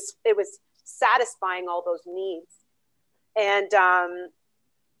it was satisfying all those needs. And,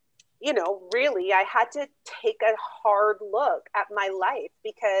 really, I had to take a hard look at my life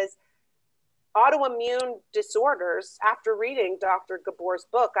because autoimmune disorders, after reading Dr. Gabor's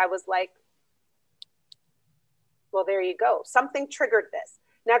book, I was like, well, there you go. Something triggered this.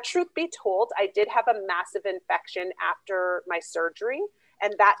 Now, truth be told, I did have a massive infection after my surgery,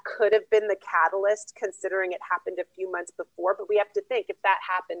 and that could have been the catalyst considering it happened a few months before. But we have to think, if that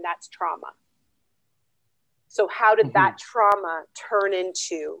happened, that's trauma. So how did that trauma turn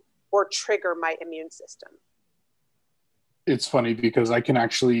into or trigger my immune system? It's funny because I can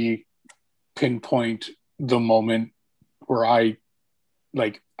actually pinpoint the moment where I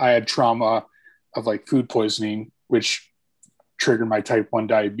had trauma of like food poisoning, which triggered my type 1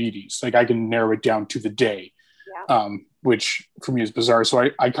 diabetes. Like, I can narrow it down to the day, which for me is bizarre. So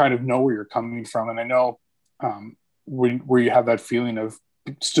I kind of know where you're coming from. And I know where you have that feeling of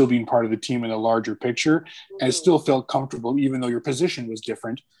still being part of the team in a larger picture, and it still felt comfortable, even though your position was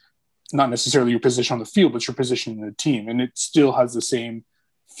different, not necessarily your position on the field, but your position in the team. And it still has the same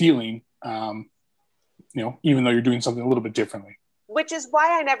feeling, even though you're doing something a little bit differently. Which is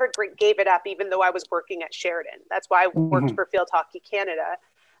why I never gave it up, even though I was working at Sheridan. That's why I worked for Field Hockey Canada,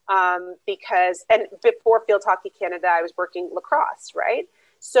 and before Field Hockey Canada, I was working lacrosse, right?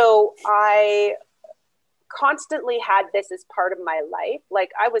 So I constantly had this as part of my life.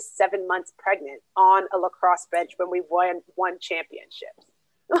 Like, I was 7 months pregnant on a lacrosse bench when we won championships.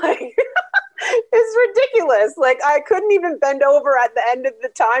 Like, it's ridiculous. Like, I couldn't even bend over at the end of the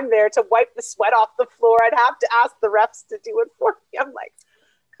time there to wipe the sweat off the floor. I'd have to ask the refs to do it for me. I'm like,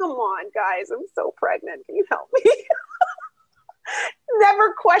 come on, guys, I'm so pregnant. Can you help me?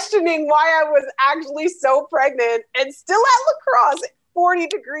 Never questioning why I was actually so pregnant and still at lacrosse, 40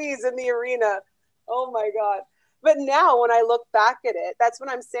 degrees in the arena. Oh my God. But now when I look back at it, that's what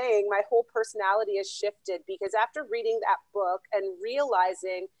I'm saying. My whole personality has shifted because after reading that book and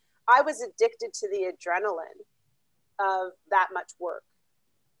realizing I was addicted to the adrenaline of that much work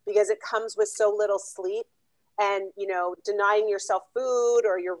because it comes with so little sleep and, denying yourself food,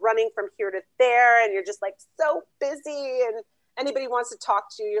 or you're running from here to there and you're just like so busy, and anybody wants to talk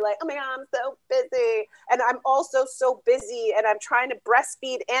to you, you're like, oh my God, I'm so busy. And I'm also so busy and I'm trying to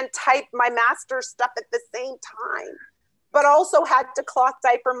breastfeed and type my master's stuff at the same time. but also had to cloth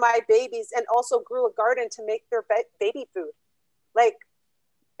diaper my babies and also grew a garden to make their baby food. Like,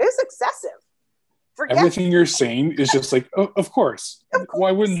 it was excessive. Everything you're saying is just like, oh, of course.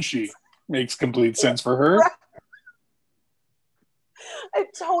 Why wouldn't she? Makes complete sense for her. Right. It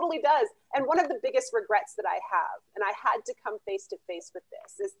totally does. And one of the biggest regrets that I have, and I had to come face to face with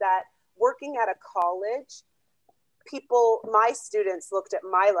this, is that working at a college, my students looked at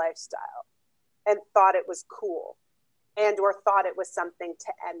my lifestyle and thought it was cool and or thought it was something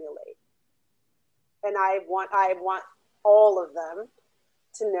to emulate. And I want all of them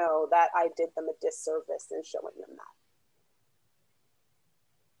to know that I did them a disservice in showing them that.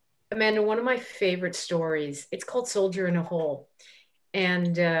 Amanda, one of my favorite stories, it's called Soldier in a Hole.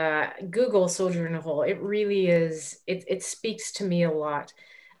 And Google Soldier in a Hole. It really is, it speaks to me a lot.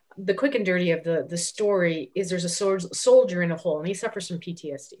 The quick and dirty of the story is there's a soldier in a hole and he suffers from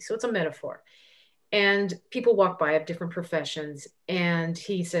PTSD. So it's a metaphor. And people walk by of different professions and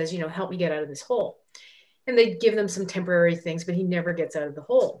he says, help me get out of this hole. And they give them some temporary things, but he never gets out of the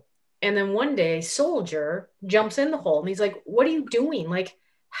hole. And then one day, Soldier jumps in the hole and he's like, what are you doing? Like,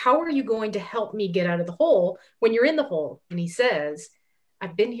 how are you going to help me get out of the hole when you're in the hole? And he says,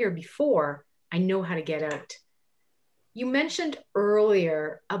 I've been here before. I know how to get out. You mentioned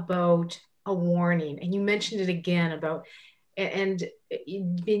earlier about a warning, and you mentioned it again about, and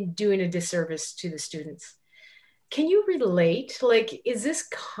you've been doing a disservice to the students. Can you relate? Like, is this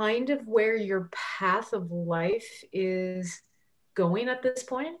kind of where your path of life is going at this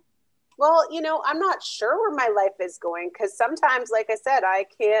point? Well, I'm not sure where my life is going because sometimes, like I said, I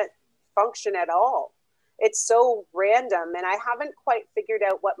can't function at all. It's so random and I haven't quite figured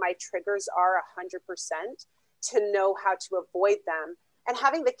out what my triggers are 100% to know how to avoid them. And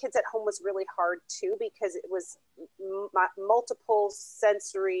having the kids at home was really hard too, because it was multiple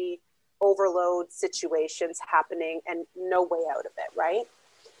sensory overload situations happening and no way out of it, right?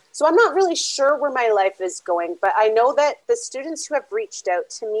 So I'm not really sure where my life is going, but I know that the students who have reached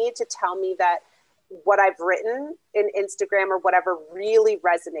out to me to tell me that what I've written in Instagram or whatever really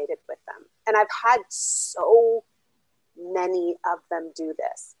resonated with them. And I've had so many of them do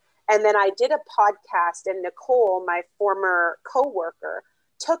this. And then I did a podcast and Nicole, my former coworker,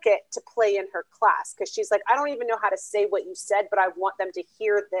 took it to play in her class because she's like, I don't even know how to say what you said, but I want them to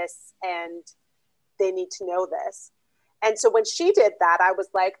hear this and they need to know this. And so when she did that, I was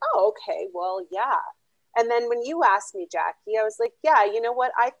like, oh, okay, well, yeah. And then when you asked me, Jackie, I was like, yeah, you know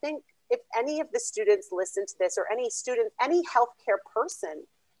what? I think if any of the students listen to this or any student, any healthcare person,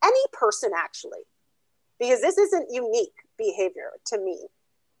 any person actually, because this isn't unique behavior to me.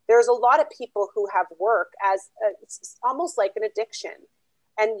 There's a lot of people who have work as it's almost like an addiction.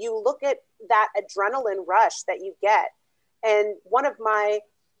 And you look at that adrenaline rush that you get. And one of my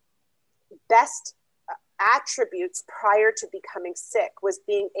best attributes prior to becoming sick was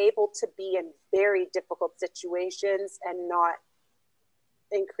being able to be in very difficult situations and not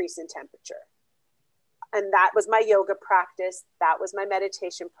increase in temperature. And that was my yoga practice. That was my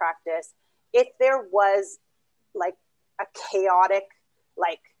meditation practice. If there was like a chaotic,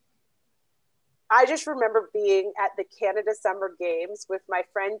 I just remember being at the Canada Summer Games with my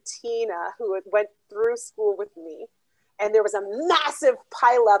friend Tina, who went through school with me. And there was a massive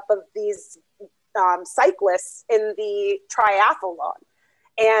pileup of these cyclists in the triathlon.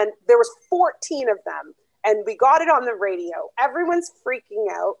 And there was 14 of them. And we got it on the radio. Everyone's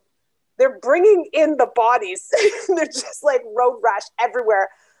freaking out. They're bringing in the bodies. They're just like road rash everywhere.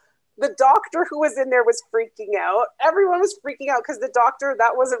 The doctor who was in there was freaking out. Everyone was freaking out because the doctor,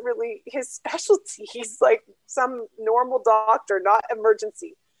 that wasn't really his specialty. He's like some normal doctor, not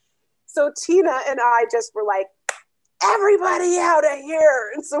emergency. So Tina and I just were like, everybody out of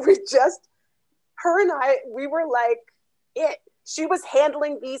here. And so we were like it. She was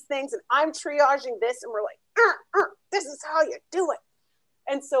handling these things and I'm triaging this and we're like, this is how you do it.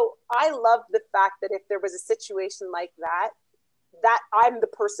 And so I love the fact that if there was a situation like that I'm the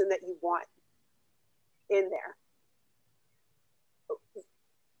person that you want in there.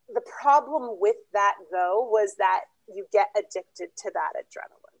 The problem with that though was that you get addicted to that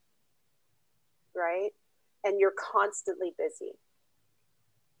adrenaline, right? And you're constantly busy.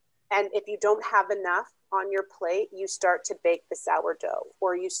 And if you don't have enough on your plate, you start to bake the sourdough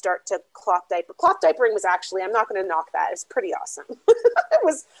or you start to cloth diaper. Cloth diapering was actually, I'm not going to knock that. It's pretty awesome. It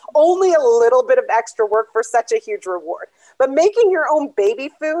was only a little bit of extra work for such a huge reward. But making your own baby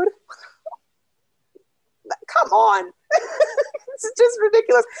food, come on. It's just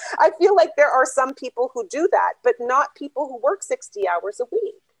ridiculous. I feel like there are some people who do that, but not people who work 60 hours a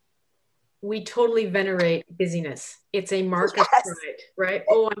week. We totally venerate busyness. It's a mark of pride, right?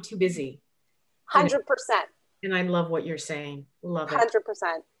 Oh, I'm too busy. 100%. And I love what you're saying. Love it.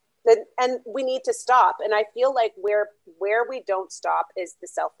 100%. And we need to stop. And I feel like where we don't stop is the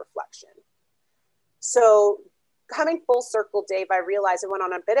self-reflection. So coming full circle, Dave, I realized I went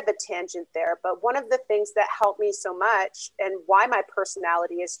on a bit of a tangent there, but one of the things that helped me so much and why my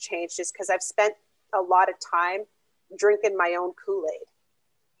personality has changed is because I've spent a lot of time drinking my own Kool-Aid.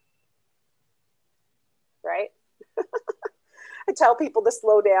 Right? I tell people to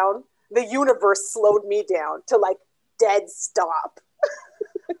slow down. The universe slowed me down to like dead stop.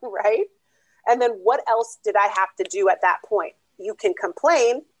 Right? And then what else did I have to do at that point? You can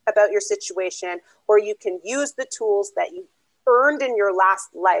complain about your situation, or you can use the tools that you earned in your last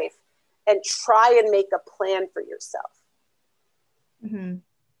life and try and make a plan for yourself. Mm-hmm.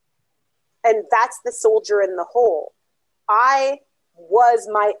 And that's the soldier in the hole. I was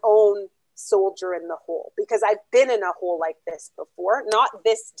my own soldier in the hole because I've been in a hole like this before, not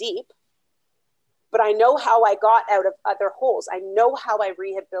this deep, but I know how I got out of other holes. I know how I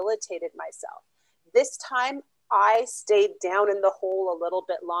rehabilitated myself. This time I stayed down in the hole a little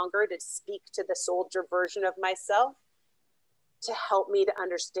bit longer to speak to the soldier version of myself to help me to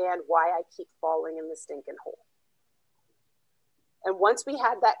understand why I keep falling in the stinking hole. And once we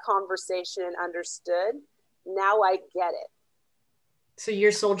had that conversation and understood, now I get it. So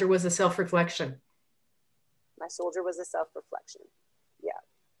your soldier was a self-reflection. My soldier was a self-reflection. Yeah.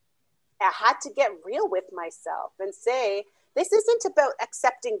 I had to get real with myself and say, this isn't about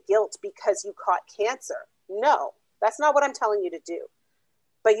accepting guilt because you caught cancer. No, that's not what I'm telling you to do.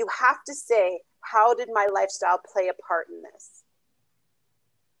 But you have to say, how did my lifestyle play a part in this?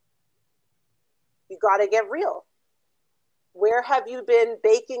 You got to get real. Where have you been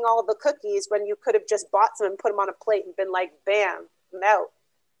baking all the cookies when you could have just bought some and put them on a plate and been like, bam, I'm out?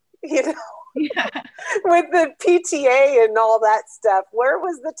 You know, Yeah. with the PTA and all that stuff. Where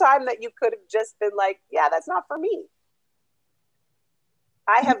was the time that you could have just been like, yeah, that's not for me?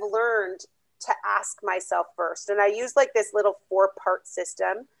 I have learned to ask myself first. And I use like this little 4-part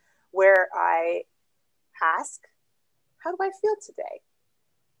system where I ask, how do I feel today?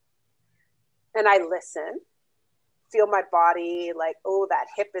 And I listen, feel my body like, oh, that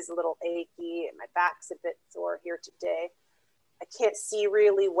hip is a little achy and my back's a bit sore here today. I can't see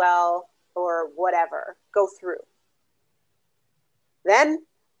really well or whatever. Go through. Then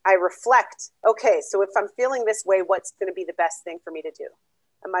I reflect. Okay, so if I'm feeling this way, what's going to be the best thing for me to do?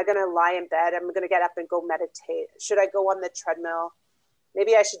 Am I going to lie in bed? I'm going to get up and go meditate. Should I go on the treadmill?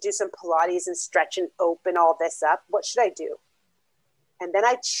 Maybe I should do some Pilates and stretch and open all this up. What should I do? And then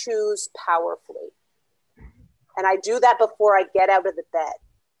I choose powerfully. And I do that before I get out of the bed.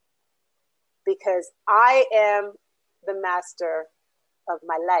 Because I am the master of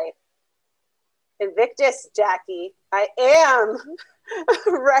my life. Invictus, Jackie, I am.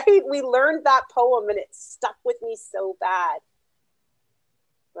 Right? We learned that poem and it stuck with me so bad.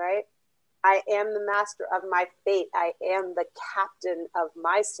 Right? I am the master of my fate. I am the captain of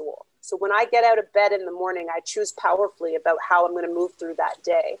my soul. So when I get out of bed in the morning, I choose powerfully about how I'm going to move through that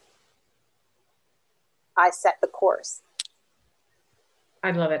day. I set the course.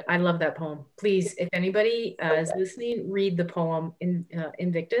 I love it. I love that poem. Please, if anybody is listening, read the poem in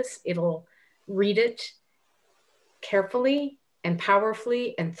Invictus. It'll read it carefully and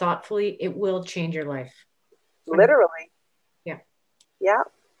powerfully and thoughtfully. It will change your life. Literally. Yeah. Yeah.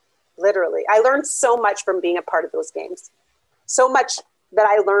 Literally. I learned so much from being a part of those games. So much that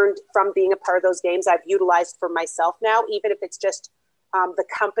I learned from being a part of those games I've utilized for myself now, even if it's just the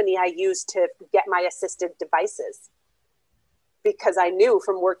company I use to get my assisted devices. Because I knew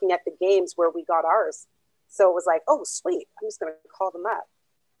from working at the games where we got ours. So it was like, oh, sweet. I'm just going to call them up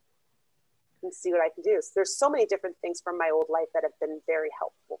and see what I can do. So there's so many different things from my old life that have been very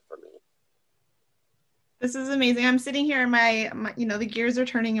helpful for me. This is amazing. I'm sitting here and my the gears are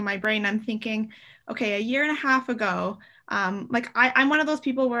turning in my brain. I'm thinking, okay, a year and a half ago, I'm one of those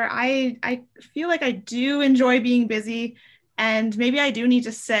people where I feel like I do enjoy being busy. And maybe I do need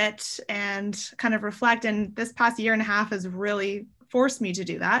to sit and kind of reflect. And this past year and a half has really forced me to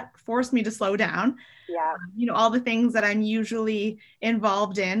do that, forced me to slow down. Yeah. All the things that I'm usually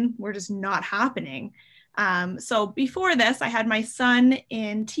involved in were just not happening. So before this, I had my son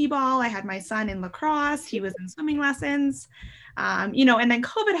in t-ball. I had my son in lacrosse. He was in swimming lessons, and then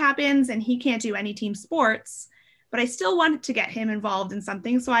COVID happens and he can't do any team sports, but I still wanted to get him involved in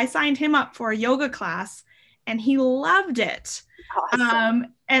something. So I signed him up for a yoga class. And he loved it.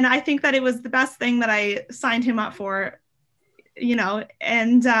 Awesome. And I think that it was the best thing that I signed him up for,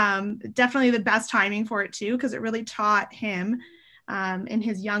 and definitely the best timing for it too, because it really taught him in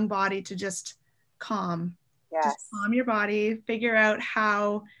his young body to just calm. Yes. Just calm your body, figure out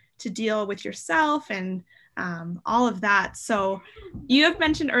how to deal with yourself and all of that. So you have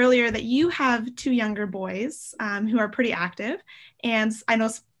mentioned earlier that you have 2 younger boys who are pretty active, and I know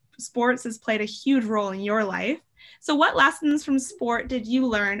sports has played a huge role in your life. So what lessons from sport did you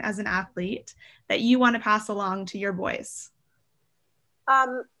learn as an athlete that you want to pass along to your boys?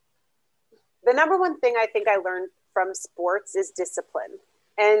 The number one thing I think I learned from sports is discipline.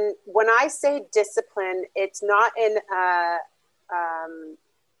 And when I say discipline, it's not in a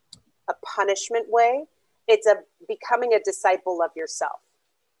punishment way. It's becoming a disciple of yourself.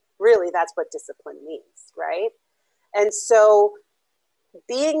 Really, that's what discipline means, right? And so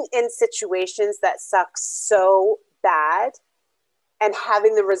being in situations that suck so bad and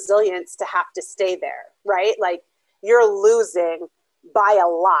having the resilience to have to stay there, right? Like you're losing by a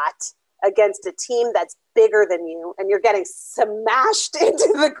lot against a team that's bigger than you and you're getting smashed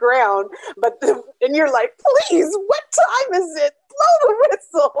into the ground, and you're like, please, what time is it? Blow the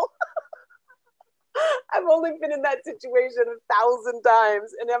whistle. I've only been in that situation 1,000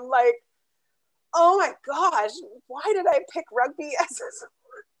 times, and I'm like, oh my gosh, why did I pick rugby as a sport?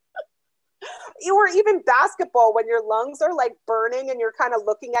 Or even basketball, when your lungs are like burning and you're kind of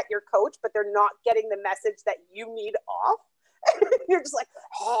looking at your coach, but they're not getting the message that you need off. You're just like,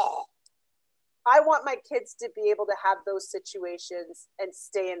 oh. I want my kids to be able to have those situations and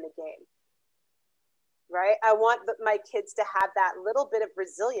stay in the game, right? I want my kids to have that little bit of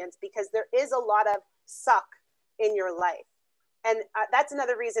resilience, because there is a lot of suck in your life. And that's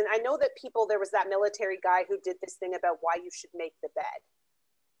another reason. I know that there was that military guy who did this thing about why you should make the bed.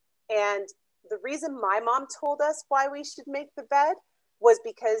 And the reason my mom told us why we should make the bed was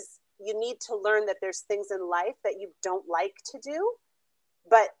because you need to learn that there's things in life that you don't like to do,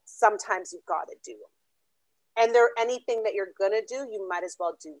 but sometimes you've got to do them. And anything that you're going to do, you might as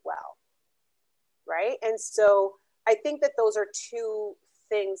well do well. Right? And so I think that those are 2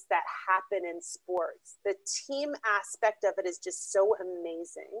 things that happen in sports. The team aspect of it is just so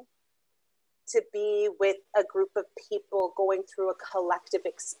amazing, to be with a group of people going through a collective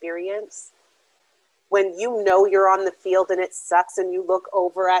experience. When you know you're on the field and it sucks, and you look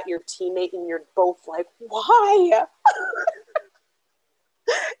over at your teammate and you're both like, why?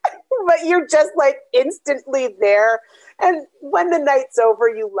 But you're just like instantly there. And when the night's over,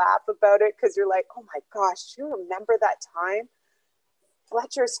 you laugh about it because you're like, oh my gosh, do you remember that time?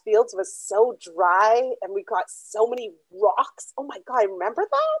 Fletcher's Fields was so dry and we got so many rocks. Oh my God, remember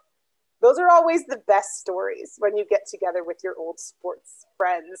that? Those are always the best stories when you get together with your old sports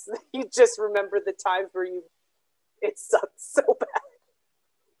friends. You just remember the times where it sucked so bad.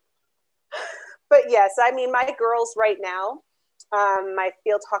 But yes, I mean, my girls right now, my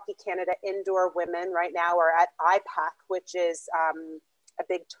Field Hockey Canada indoor women right now are at IPAC, which is a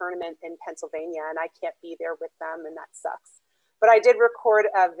big tournament in Pennsylvania, and I can't be there with them, and that sucks. But I did record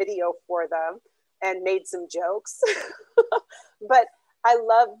a video for them and made some jokes. But I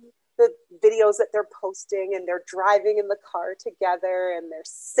love the videos that they're posting, and they're driving in the car together and they're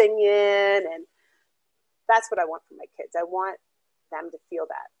singing, and that's what I want from my kids. I want them to feel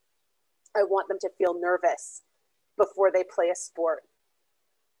that. I want them to feel nervous before they play a sport,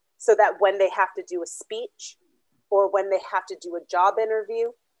 so that when they have to do a speech or when they have to do a job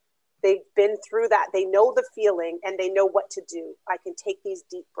interview, they've been through that. They know the feeling and they know what to do. I can take these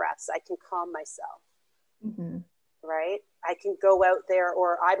deep breaths. I can calm myself. Mm-hmm. Right? I can go out there,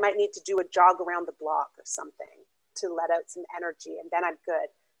 or I might need to do a jog around the block or something to let out some energy, and then I'm good.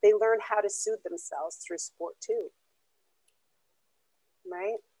 They learn how to soothe themselves through sport too.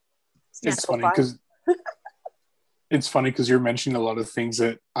 Right? It's funny because you're mentioning a lot of things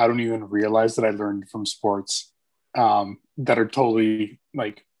that I don't even realize that I learned from sports, that are totally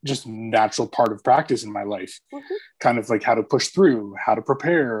like just natural part of practice in my life. Mm-hmm. Kind of like how to push through, how to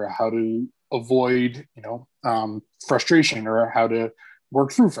prepare, how to avoid, frustration, or how to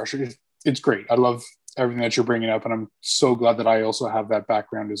work through frustration. It's great. I love everything that you're bringing up, and I'm so glad that I also have that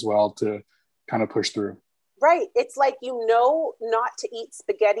background as well to kind of push through. Right. It's like, not to eat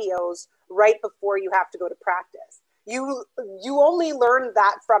SpaghettiOs right before you have to go to practice. You only learn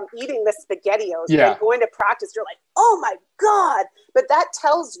that from eating the SpaghettiOs. Yeah. And going to practice, you're like, oh my God. But that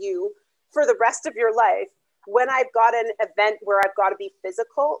tells you for the rest of your life, when I've got an event where I've got to be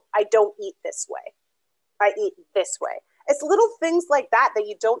physical, I don't eat this way. I eat this way. It's little things like that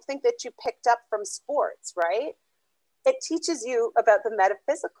you don't think that you picked up from sports, right? It teaches you about the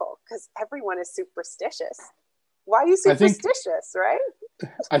metaphysical, because everyone is superstitious. Why are you superstitious, right?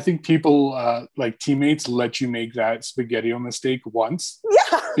 I think people, like teammates, let you make that SpaghettiO mistake once.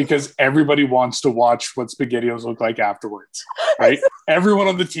 Yeah. Because everybody wants to watch what SpaghettiOs look like afterwards, right? Everyone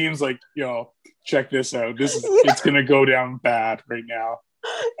on the team's like, check this out. It's going to go down bad right now.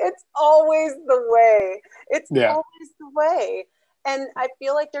 It's always the way. It's Yeah. always the way. And I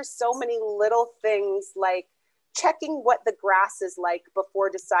feel like there's so many little things, like checking what the grass is like before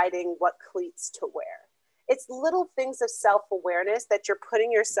deciding what cleats to wear. It's little things of self-awareness that you're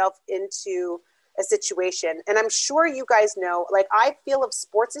putting yourself into a situation. And I'm sure you guys know, like, I feel of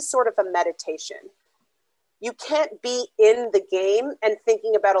sports as sort of a meditation. You can't be in the game and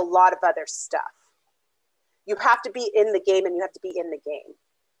thinking about a lot of other stuff. You have to be in the game, and you have to be in the game.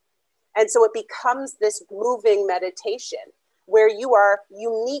 And so it becomes this moving meditation where you are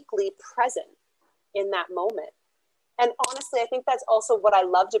uniquely present in that moment. And honestly, I think that's also what I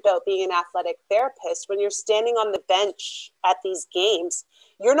loved about being an athletic therapist. When you're standing on the bench at these games,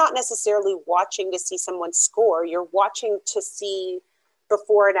 you're not necessarily watching to see someone score. You're watching to see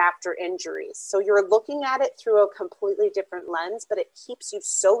before and after injuries. So you're looking at it through a completely different lens, but it keeps you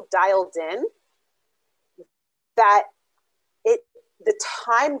so dialed in that the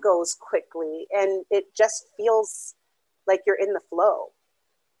time goes quickly, and it just feels like you're in the flow,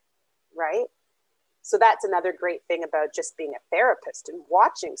 right? So that's another great thing about just being a therapist and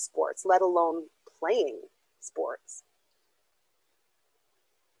watching sports, let alone playing sports.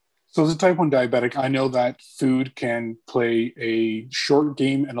 So as a type 1 diabetic, I know that food can play a short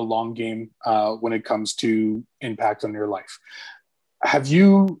game and a long game when it comes to impact on your life. Have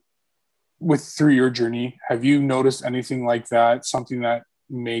you, through your journey, have you noticed anything like that, something that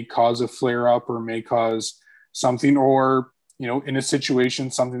may cause a flare up or may cause something, or, you know, in a situation,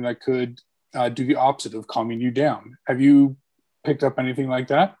 something that could do the opposite of calming you down? Have you picked up anything like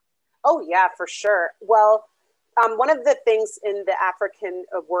that? Oh yeah, for sure. Well, one of the things in the African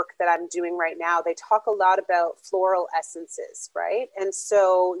work that I'm doing right now, they talk a lot about floral essences, right? And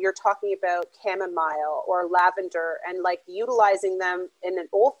so you're talking about chamomile or lavender, and like utilizing them in an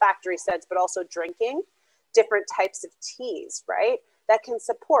olfactory sense, but also drinking different types of teas, right? That can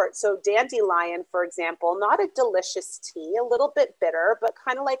support. So dandelion, for example, not a delicious tea, a little bit bitter, but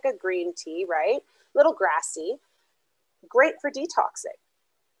kind of like a green tea, right? A little grassy, great for detoxing.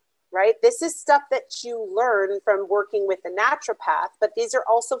 Right? This is stuff that you learn from working with a naturopath, but these are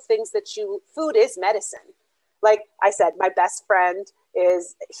also things that food is medicine. Like I said, my best friend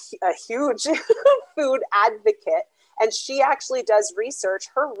is a huge food advocate, and she actually does research.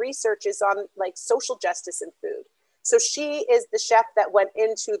 Her research is on like social justice in food. So she is the chef that went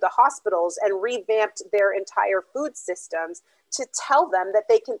into the hospitals and revamped their entire food systems to tell them that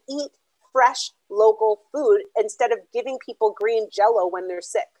they can eat fresh local food instead of giving people green Jell-O when they're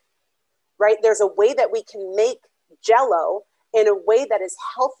sick. Right? There's a way that we can make Jell-O in a way that is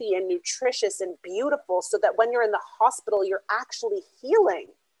healthy and nutritious and beautiful, so that when you're in the hospital, you're actually healing,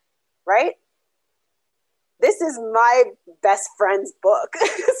 right? This is my best friend's book.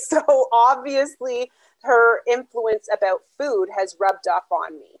 So obviously her influence about food has rubbed off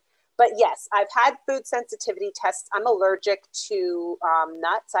on me. But yes, I've had food sensitivity tests. I'm allergic to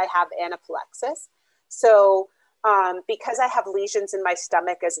nuts. I have anaphylaxis. So because I have lesions in my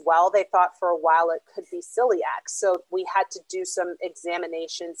stomach as well, they thought for a while it could be celiac. So we had to do some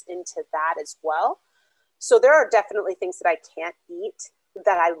examinations into that as well. So there are definitely things that I can't eat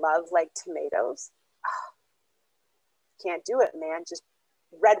that I love, like tomatoes. Can't do it, man. Just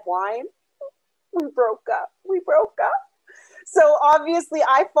red wine. We broke up. So obviously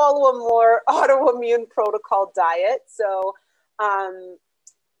I follow a more autoimmune protocol diet. So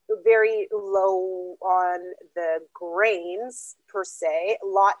very low on the grains per se,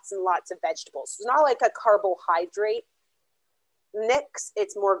 lots and lots of vegetables. It's not like a carbohydrate mix,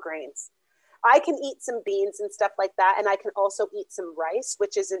 it's more grains. I can eat some beans and stuff like that, and I can also eat some rice,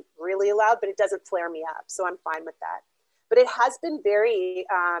 which isn't really allowed, but it doesn't flare me up, so I'm fine with that. But it has been very,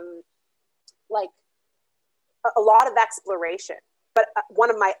 like, a lot of exploration. But one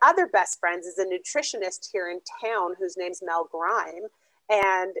of my other best friends is a nutritionist here in town whose name's Mel Grime.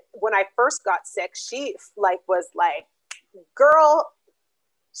 And when I first got sick, she was like, girl,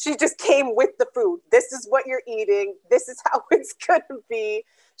 she just came with the food. This is what you're eating. This is how it's going to be.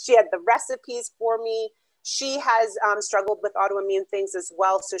 She had the recipes for me. She has struggled with autoimmune things as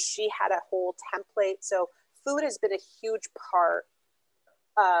well. So she had a whole template. So food has been a huge part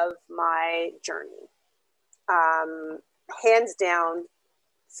of my journey. Hands down,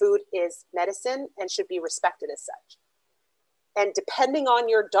 food is medicine and should be respected as such. And depending on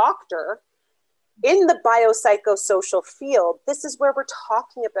your doctor, in the biopsychosocial field, this is where we're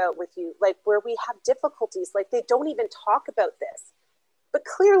talking about with you, like where we have difficulties, like they don't even talk about this. But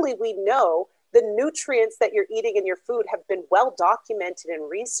clearly we know the nutrients that you're eating in your food have been well documented and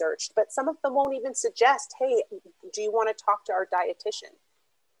researched, but some of them won't even suggest, hey, do you want to talk to our dietitian?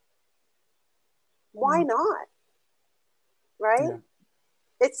 Why not? Right? Yeah.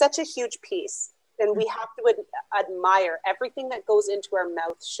 it's such a huge piece. And we have to admire everything that goes into our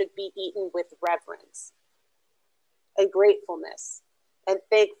mouth should be eaten with reverence and gratefulness and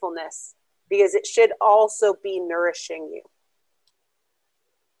thankfulness, because it should also be nourishing you.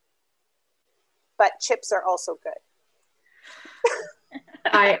 But chips are also good.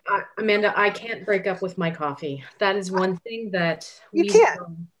 Amanda, I can't break up with my coffee. That is one thing that you can't.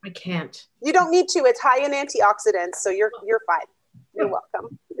 I can't. You don't need to. It's high in antioxidants, so you're fine. You're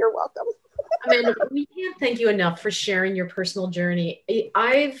welcome. You're welcome. Amanda, we can't thank you enough for sharing your personal journey.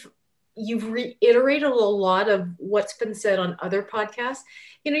 You've reiterated a lot of what's been said on other podcasts.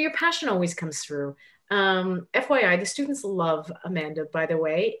 You know, your passion always comes through. FYI, the students love Amanda, by the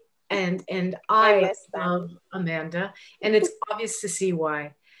way. And I love Amanda, and it's obvious to see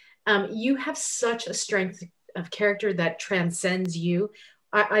why. You have such a strength of character that transcends you.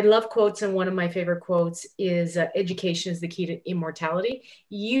 I love quotes, and one of my favorite quotes is education is the key to immortality.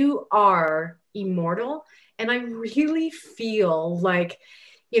 You are immortal, and I really feel like,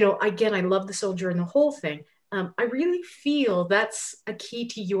 you know, again, I love the soldier and the whole thing. I really feel that's a key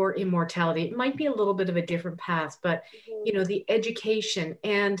to your immortality. It might be a little bit of a different path, but, you know, the education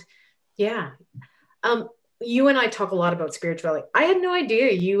and yeah. You and I talk a lot about spirituality. I had no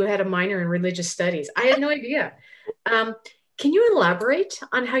idea you had a minor in religious studies. I had no idea. Can you elaborate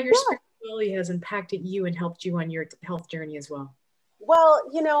on how your spirituality has impacted you and helped you on your health journey as well? Well,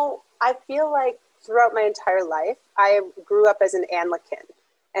 you know, I feel like throughout my entire life, I grew up as an Anglican.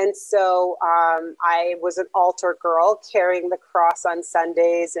 And so I was an altar girl carrying the cross on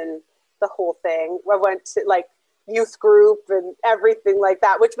Sundays and the whole thing. I went to like youth group and everything like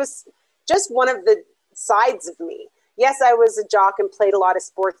that, which was just one of the sides of me. Yes, I was a jock and played a lot of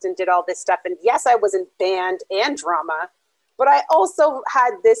sports and did all this stuff. And yes, I was in band and drama, but I also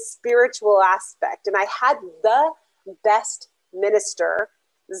had this spiritual aspect, and I had the best ministers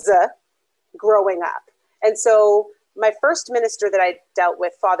growing up. And so my first minister that I dealt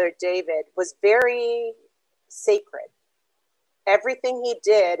with, Father David, was very sacred. Everything he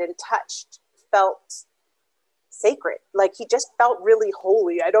did and touched felt sacred. Like he just felt really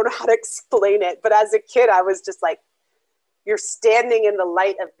holy. I don't know how to explain it, but as a kid, I was just like, you're standing in the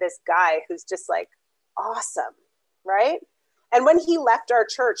light of this guy who's just like awesome, right? And when he left our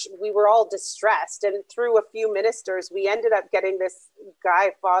church, we were all distressed. And through a few ministers, we ended up getting this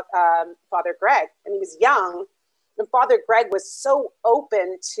guy, Father Greg, and he was young. And Father Greg was so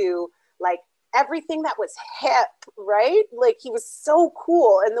open to like everything that was hip, right? Like he was so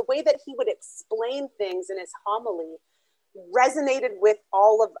cool. And the way that he would explain things in his homily resonated with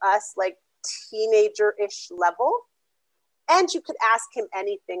all of us, like teenager-ish level. And you could ask him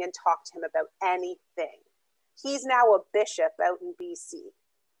anything and talk to him about anything. He's now a bishop out in BC,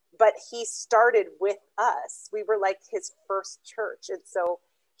 but he started with us. We were like his first church. And so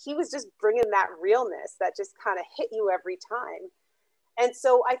he was just bringing that realness that just kind of hit you every time. And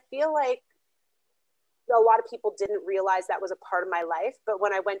so I feel like a lot of people didn't realize that was a part of my life. But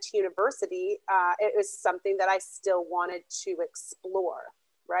when I went to university, it was something that I still wanted to explore,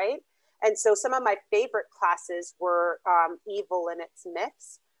 right? And so some of my favorite classes were Evil and Its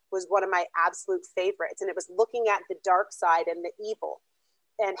Myths was one of my absolute favorites. And it was looking at the dark side and the evil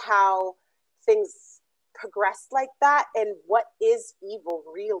and how things progressed like that and what is evil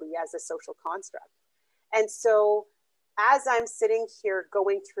really as a social construct. And so as I'm sitting here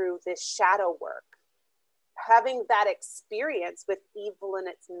going through this shadow work, having that experience with Evil and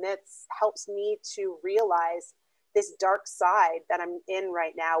Its Myths helps me to realize this dark side that I'm in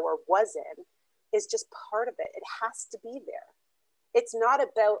right now or was in is just part of it. It has to be there. It's not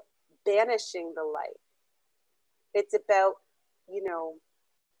about banishing the light. It's about, you know,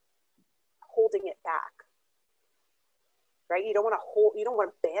 holding it back, right? You don't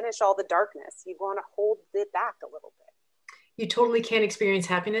want to banish all the darkness. You want to hold it back a little bit. You totally can't experience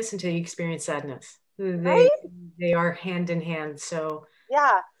happiness until you experience sadness. Right? They are hand in hand. So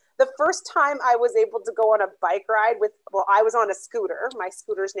yeah. The first time I was able to go on a bike ride I was on a scooter. My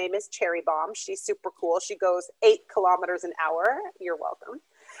scooter's name is Cherry Bomb. She's super cool. She goes 8 kilometers an hour. You're welcome.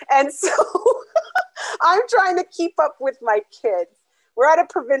 And so I'm trying to keep up with my kids. We're at a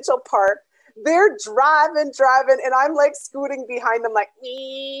provincial park. They're driving, and I'm like scooting behind them like,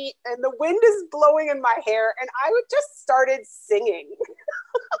 ee, and the wind is blowing in my hair. And I just started singing.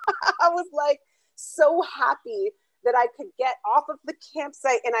 I was like so happy that I could get off of the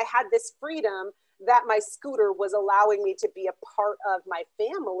campsite and I had this freedom that my scooter was allowing me to be a part of my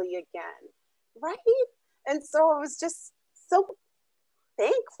family again, right? And so I was just so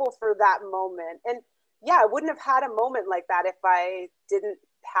thankful for that moment. And yeah, I wouldn't have had a moment like that if I didn't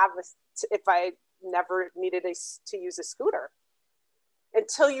have if I never needed to use a scooter.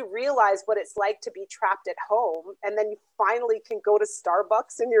 until you realize what it's like to be trapped at home. And then you finally can go to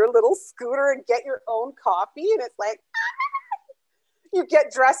Starbucks in your little scooter and get your own coffee. And it's like, you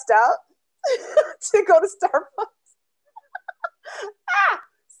get dressed up to go to Starbucks.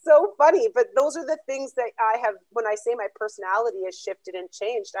 So funny. But those are the things that I have, when I say my personality has shifted and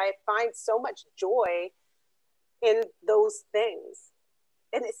changed, I find so much joy in those things.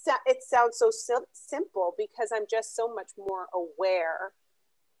 And it sounds so simple because I'm just so much more aware,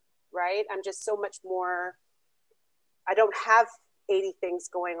 right? I'm just so much more, I don't have 80 things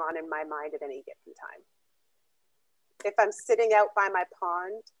going on in my mind at any given time. If I'm sitting out by my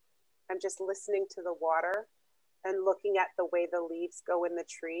pond, I'm just listening to the water and looking at the way the leaves go in the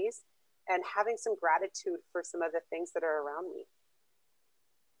trees and having some gratitude for some of the things that are around me.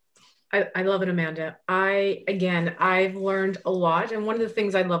 I love it, Amanda. I've learned a lot. And one of the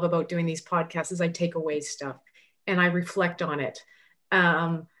things I love about doing these podcasts is I take away stuff and I reflect on it.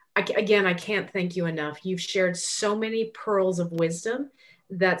 I can't thank you enough. You've shared so many pearls of wisdom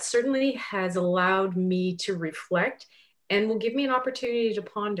that certainly has allowed me to reflect and will give me an opportunity to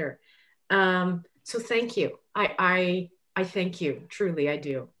ponder. So thank you. I thank you. Truly, I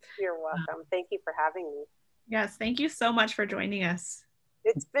do. You're welcome. Thank you for having me. Yes, thank you so much for joining us.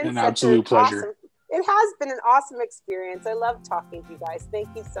 It's been an absolute pleasure. Awesome, it has been an awesome experience. I love talking to you guys.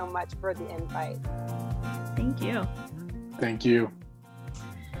 Thank you so much for the invite. Thank you. Thank you.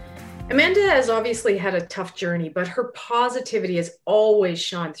 Amanda has obviously had a tough journey, but her positivity has always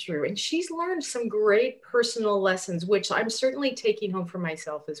shone through, and she's learned some great personal lessons, which I'm certainly taking home for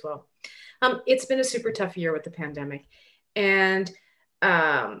myself as well. It's been a super tough year with the pandemic, and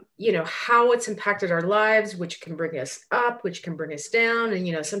how it's impacted our lives, which can bring us up, which can bring us down.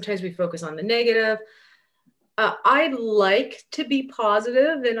 And, sometimes we focus on the negative. I'd like to be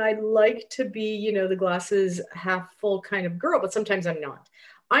positive and I'd like to be, the glasses half full kind of girl, but sometimes I'm not.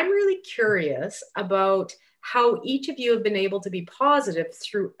 I'm really curious about how each of you have been able to be positive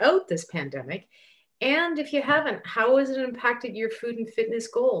throughout this pandemic. And if you haven't, how has it impacted your food and fitness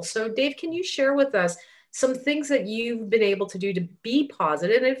goals? So Dave, can you share with us some things that you've been able to do to be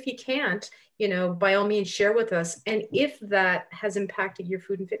positive? And if you can't, by all means, share with us. And if that has impacted your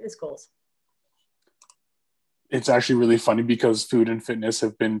food and fitness goals. It's actually really funny because food and fitness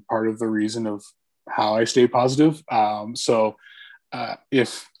have been part of the reason of how I stay positive.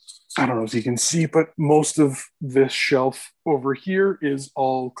 If I don't know if you can see, but most of this shelf over here is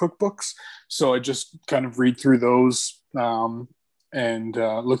all cookbooks. So I just kind of read through those and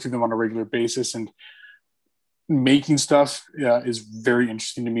look through them on a regular basis. And making stuff is very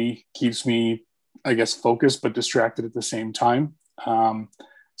interesting to me, keeps me, I guess, focused, but distracted at the same time.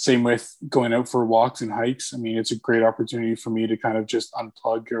 Same with going out for walks and hikes. I mean, it's a great opportunity for me to kind of just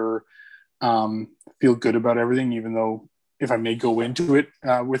unplug or feel good about everything, even though if I may go into it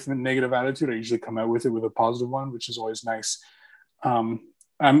with a negative attitude, I usually come out with it with a positive one, which is always nice. I'm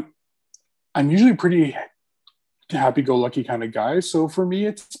usually pretty happy-go-lucky kind of guy. So for me,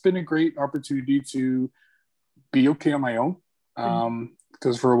 it's been a great opportunity to be okay on my own.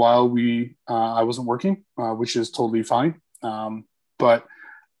 Because for a while I wasn't working, which is totally fine. But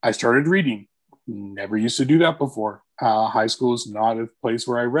I started reading. Never used to do that before. High school is not a place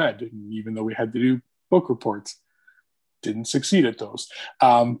where I read, even though we had to do book reports. Didn't succeed at those.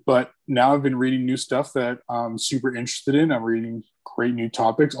 But now I've been reading new stuff that I'm super interested in. I'm reading great new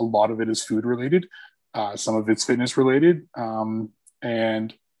topics. A lot of it is food related. Some of it's fitness related.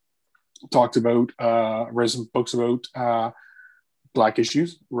 And talked about, read some books about Black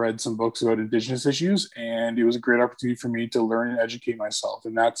issues, read some books about Indigenous issues, and it was a great opportunity for me to learn and educate myself.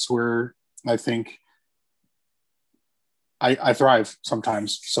 And that's where I think I thrive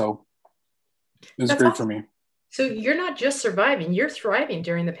sometimes. So it was great for me. So you're not just surviving, you're thriving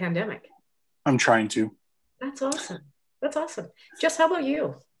during the pandemic. I'm trying to. That's awesome. That's awesome. Jess, how about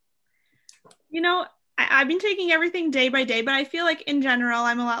you? I've been taking everything day by day, but I feel like in general,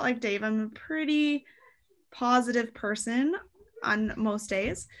 I'm a lot like Dave. I'm a pretty positive person on most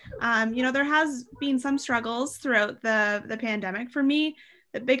days. There has been some struggles throughout the pandemic. For me,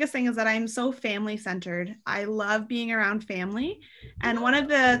 the biggest thing is that I'm so family centered. I love being around family. And one of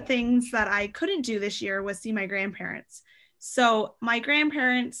the things that I couldn't do this year was see my grandparents. So my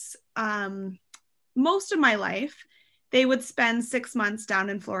grandparents, most of my life, they would spend 6 months down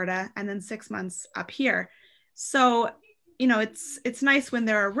in Florida and then 6 months up here. So, it's nice when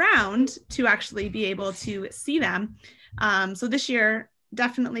they're around to actually be able to see them. So this year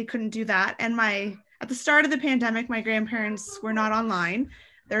definitely couldn't do that. And at the start of the pandemic, my grandparents were not online.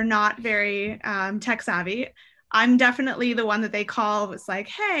 They're not very tech savvy. I'm definitely the one that they call. It's like,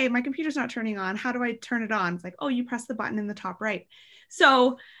 hey, my computer's not turning on. How do I turn it on? It's like, oh, you press the button in the top right.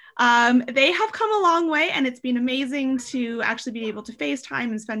 So they have come a long way, and it's been amazing to actually be able to FaceTime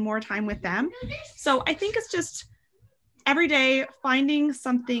and spend more time with them. So I think it's just every day finding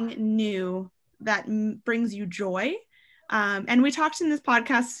something new that brings you joy. And we talked in this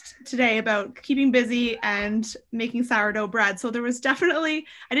podcast today about keeping busy and making sourdough bread. So there was definitely,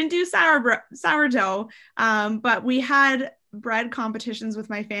 I didn't do sourdough, but we had bread competitions with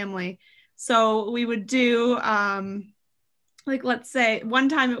my family. So we would do, like, let's say one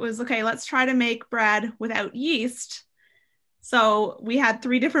time it was, okay, let's try to make bread without yeast. So we had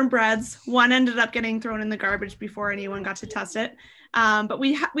 3 different breads. One ended up getting thrown in the garbage before anyone got to test it. But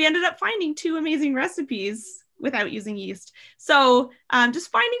we ended up finding 2 amazing recipes without using yeast. So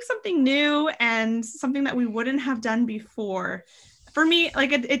just finding something new and something that we wouldn't have done before. For me,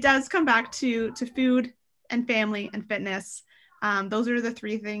 like it does come back to food and family and fitness. Those are the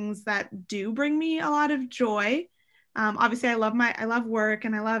 3 things that do bring me a lot of joy. Obviously I love work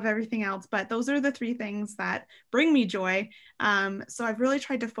and I love everything else, but those are the 3 things that bring me joy. So I've really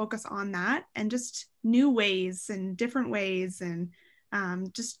tried to focus on that and just new ways and different ways, and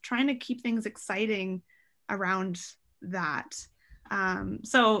just trying to keep things exciting around that.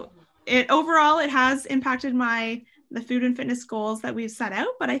 So overall it has impacted the food and fitness goals that we've set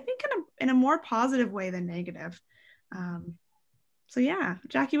out, but I think in a more positive way than negative. So yeah,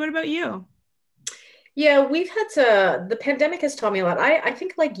 Jackie, what about you? Yeah, the pandemic has taught me a lot. I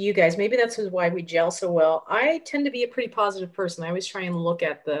think like you guys, maybe that's why we gel so well. I tend to be a pretty positive person. I always try and look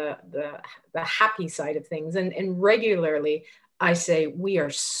at the happy side of things, and regularly I say we are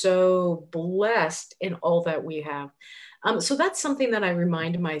so blessed in all that we have. So that's something that I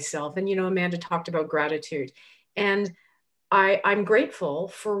remind myself. And, Amanda talked about gratitude, and I'm grateful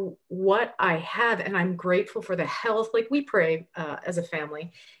for what I have, and I'm grateful for the health. Like we pray as a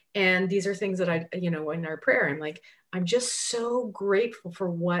family. And these are things that in our prayer, I'm just so grateful for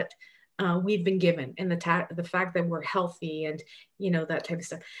what we've been given, and the fact that we're healthy, and, that type of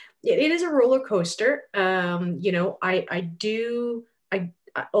stuff. It is a roller coaster. Although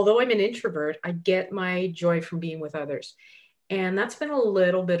I'm an introvert, I get my joy from being with others. And that's been a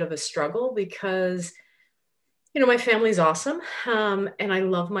little bit of a struggle because, my family's awesome. And I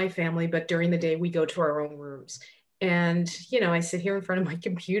love my family, but during the day we go to our own rooms. And, I sit here in front of my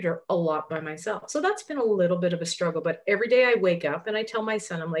computer a lot by myself. So that's been a little bit of a struggle. But every day I wake up and I tell my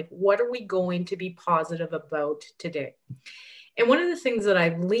son, I'm like, what are we going to be positive about today? And one of the things that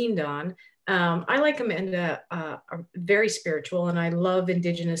I've leaned on, I, like Amanda, are very spiritual, and I love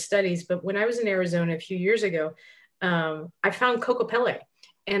Indigenous studies. But when I was in Arizona a few years ago, I found Kokopelli,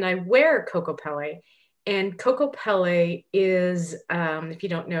 and I wear Kokopelli. And Kokopelli is, if you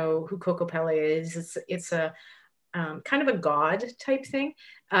don't know who Kokopelli is, it's a kind of a god type thing.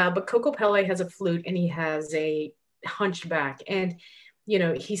 But Kokopelli has a flute, and he has a hunchback, and,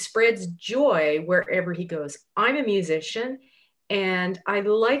 he spreads joy wherever he goes. I'm a musician, and I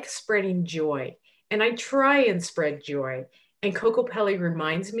like spreading joy, and I try and spread joy. And Kokopelli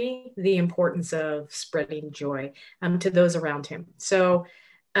reminds me the importance of spreading joy to those around him. So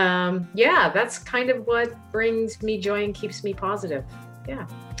that's kind of what brings me joy and keeps me positive. Yeah.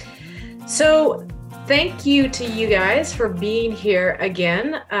 So thank you to you guys for being here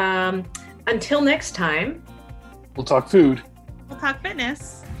again. Until next time, we'll talk food. We'll talk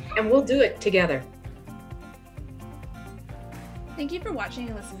fitness. And we'll do it together. Thank you for watching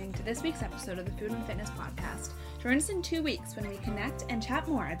and listening to this week's episode of the Food and Fitness Podcast. Join us in 2 weeks when we connect and chat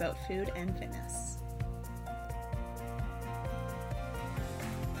more about food and fitness.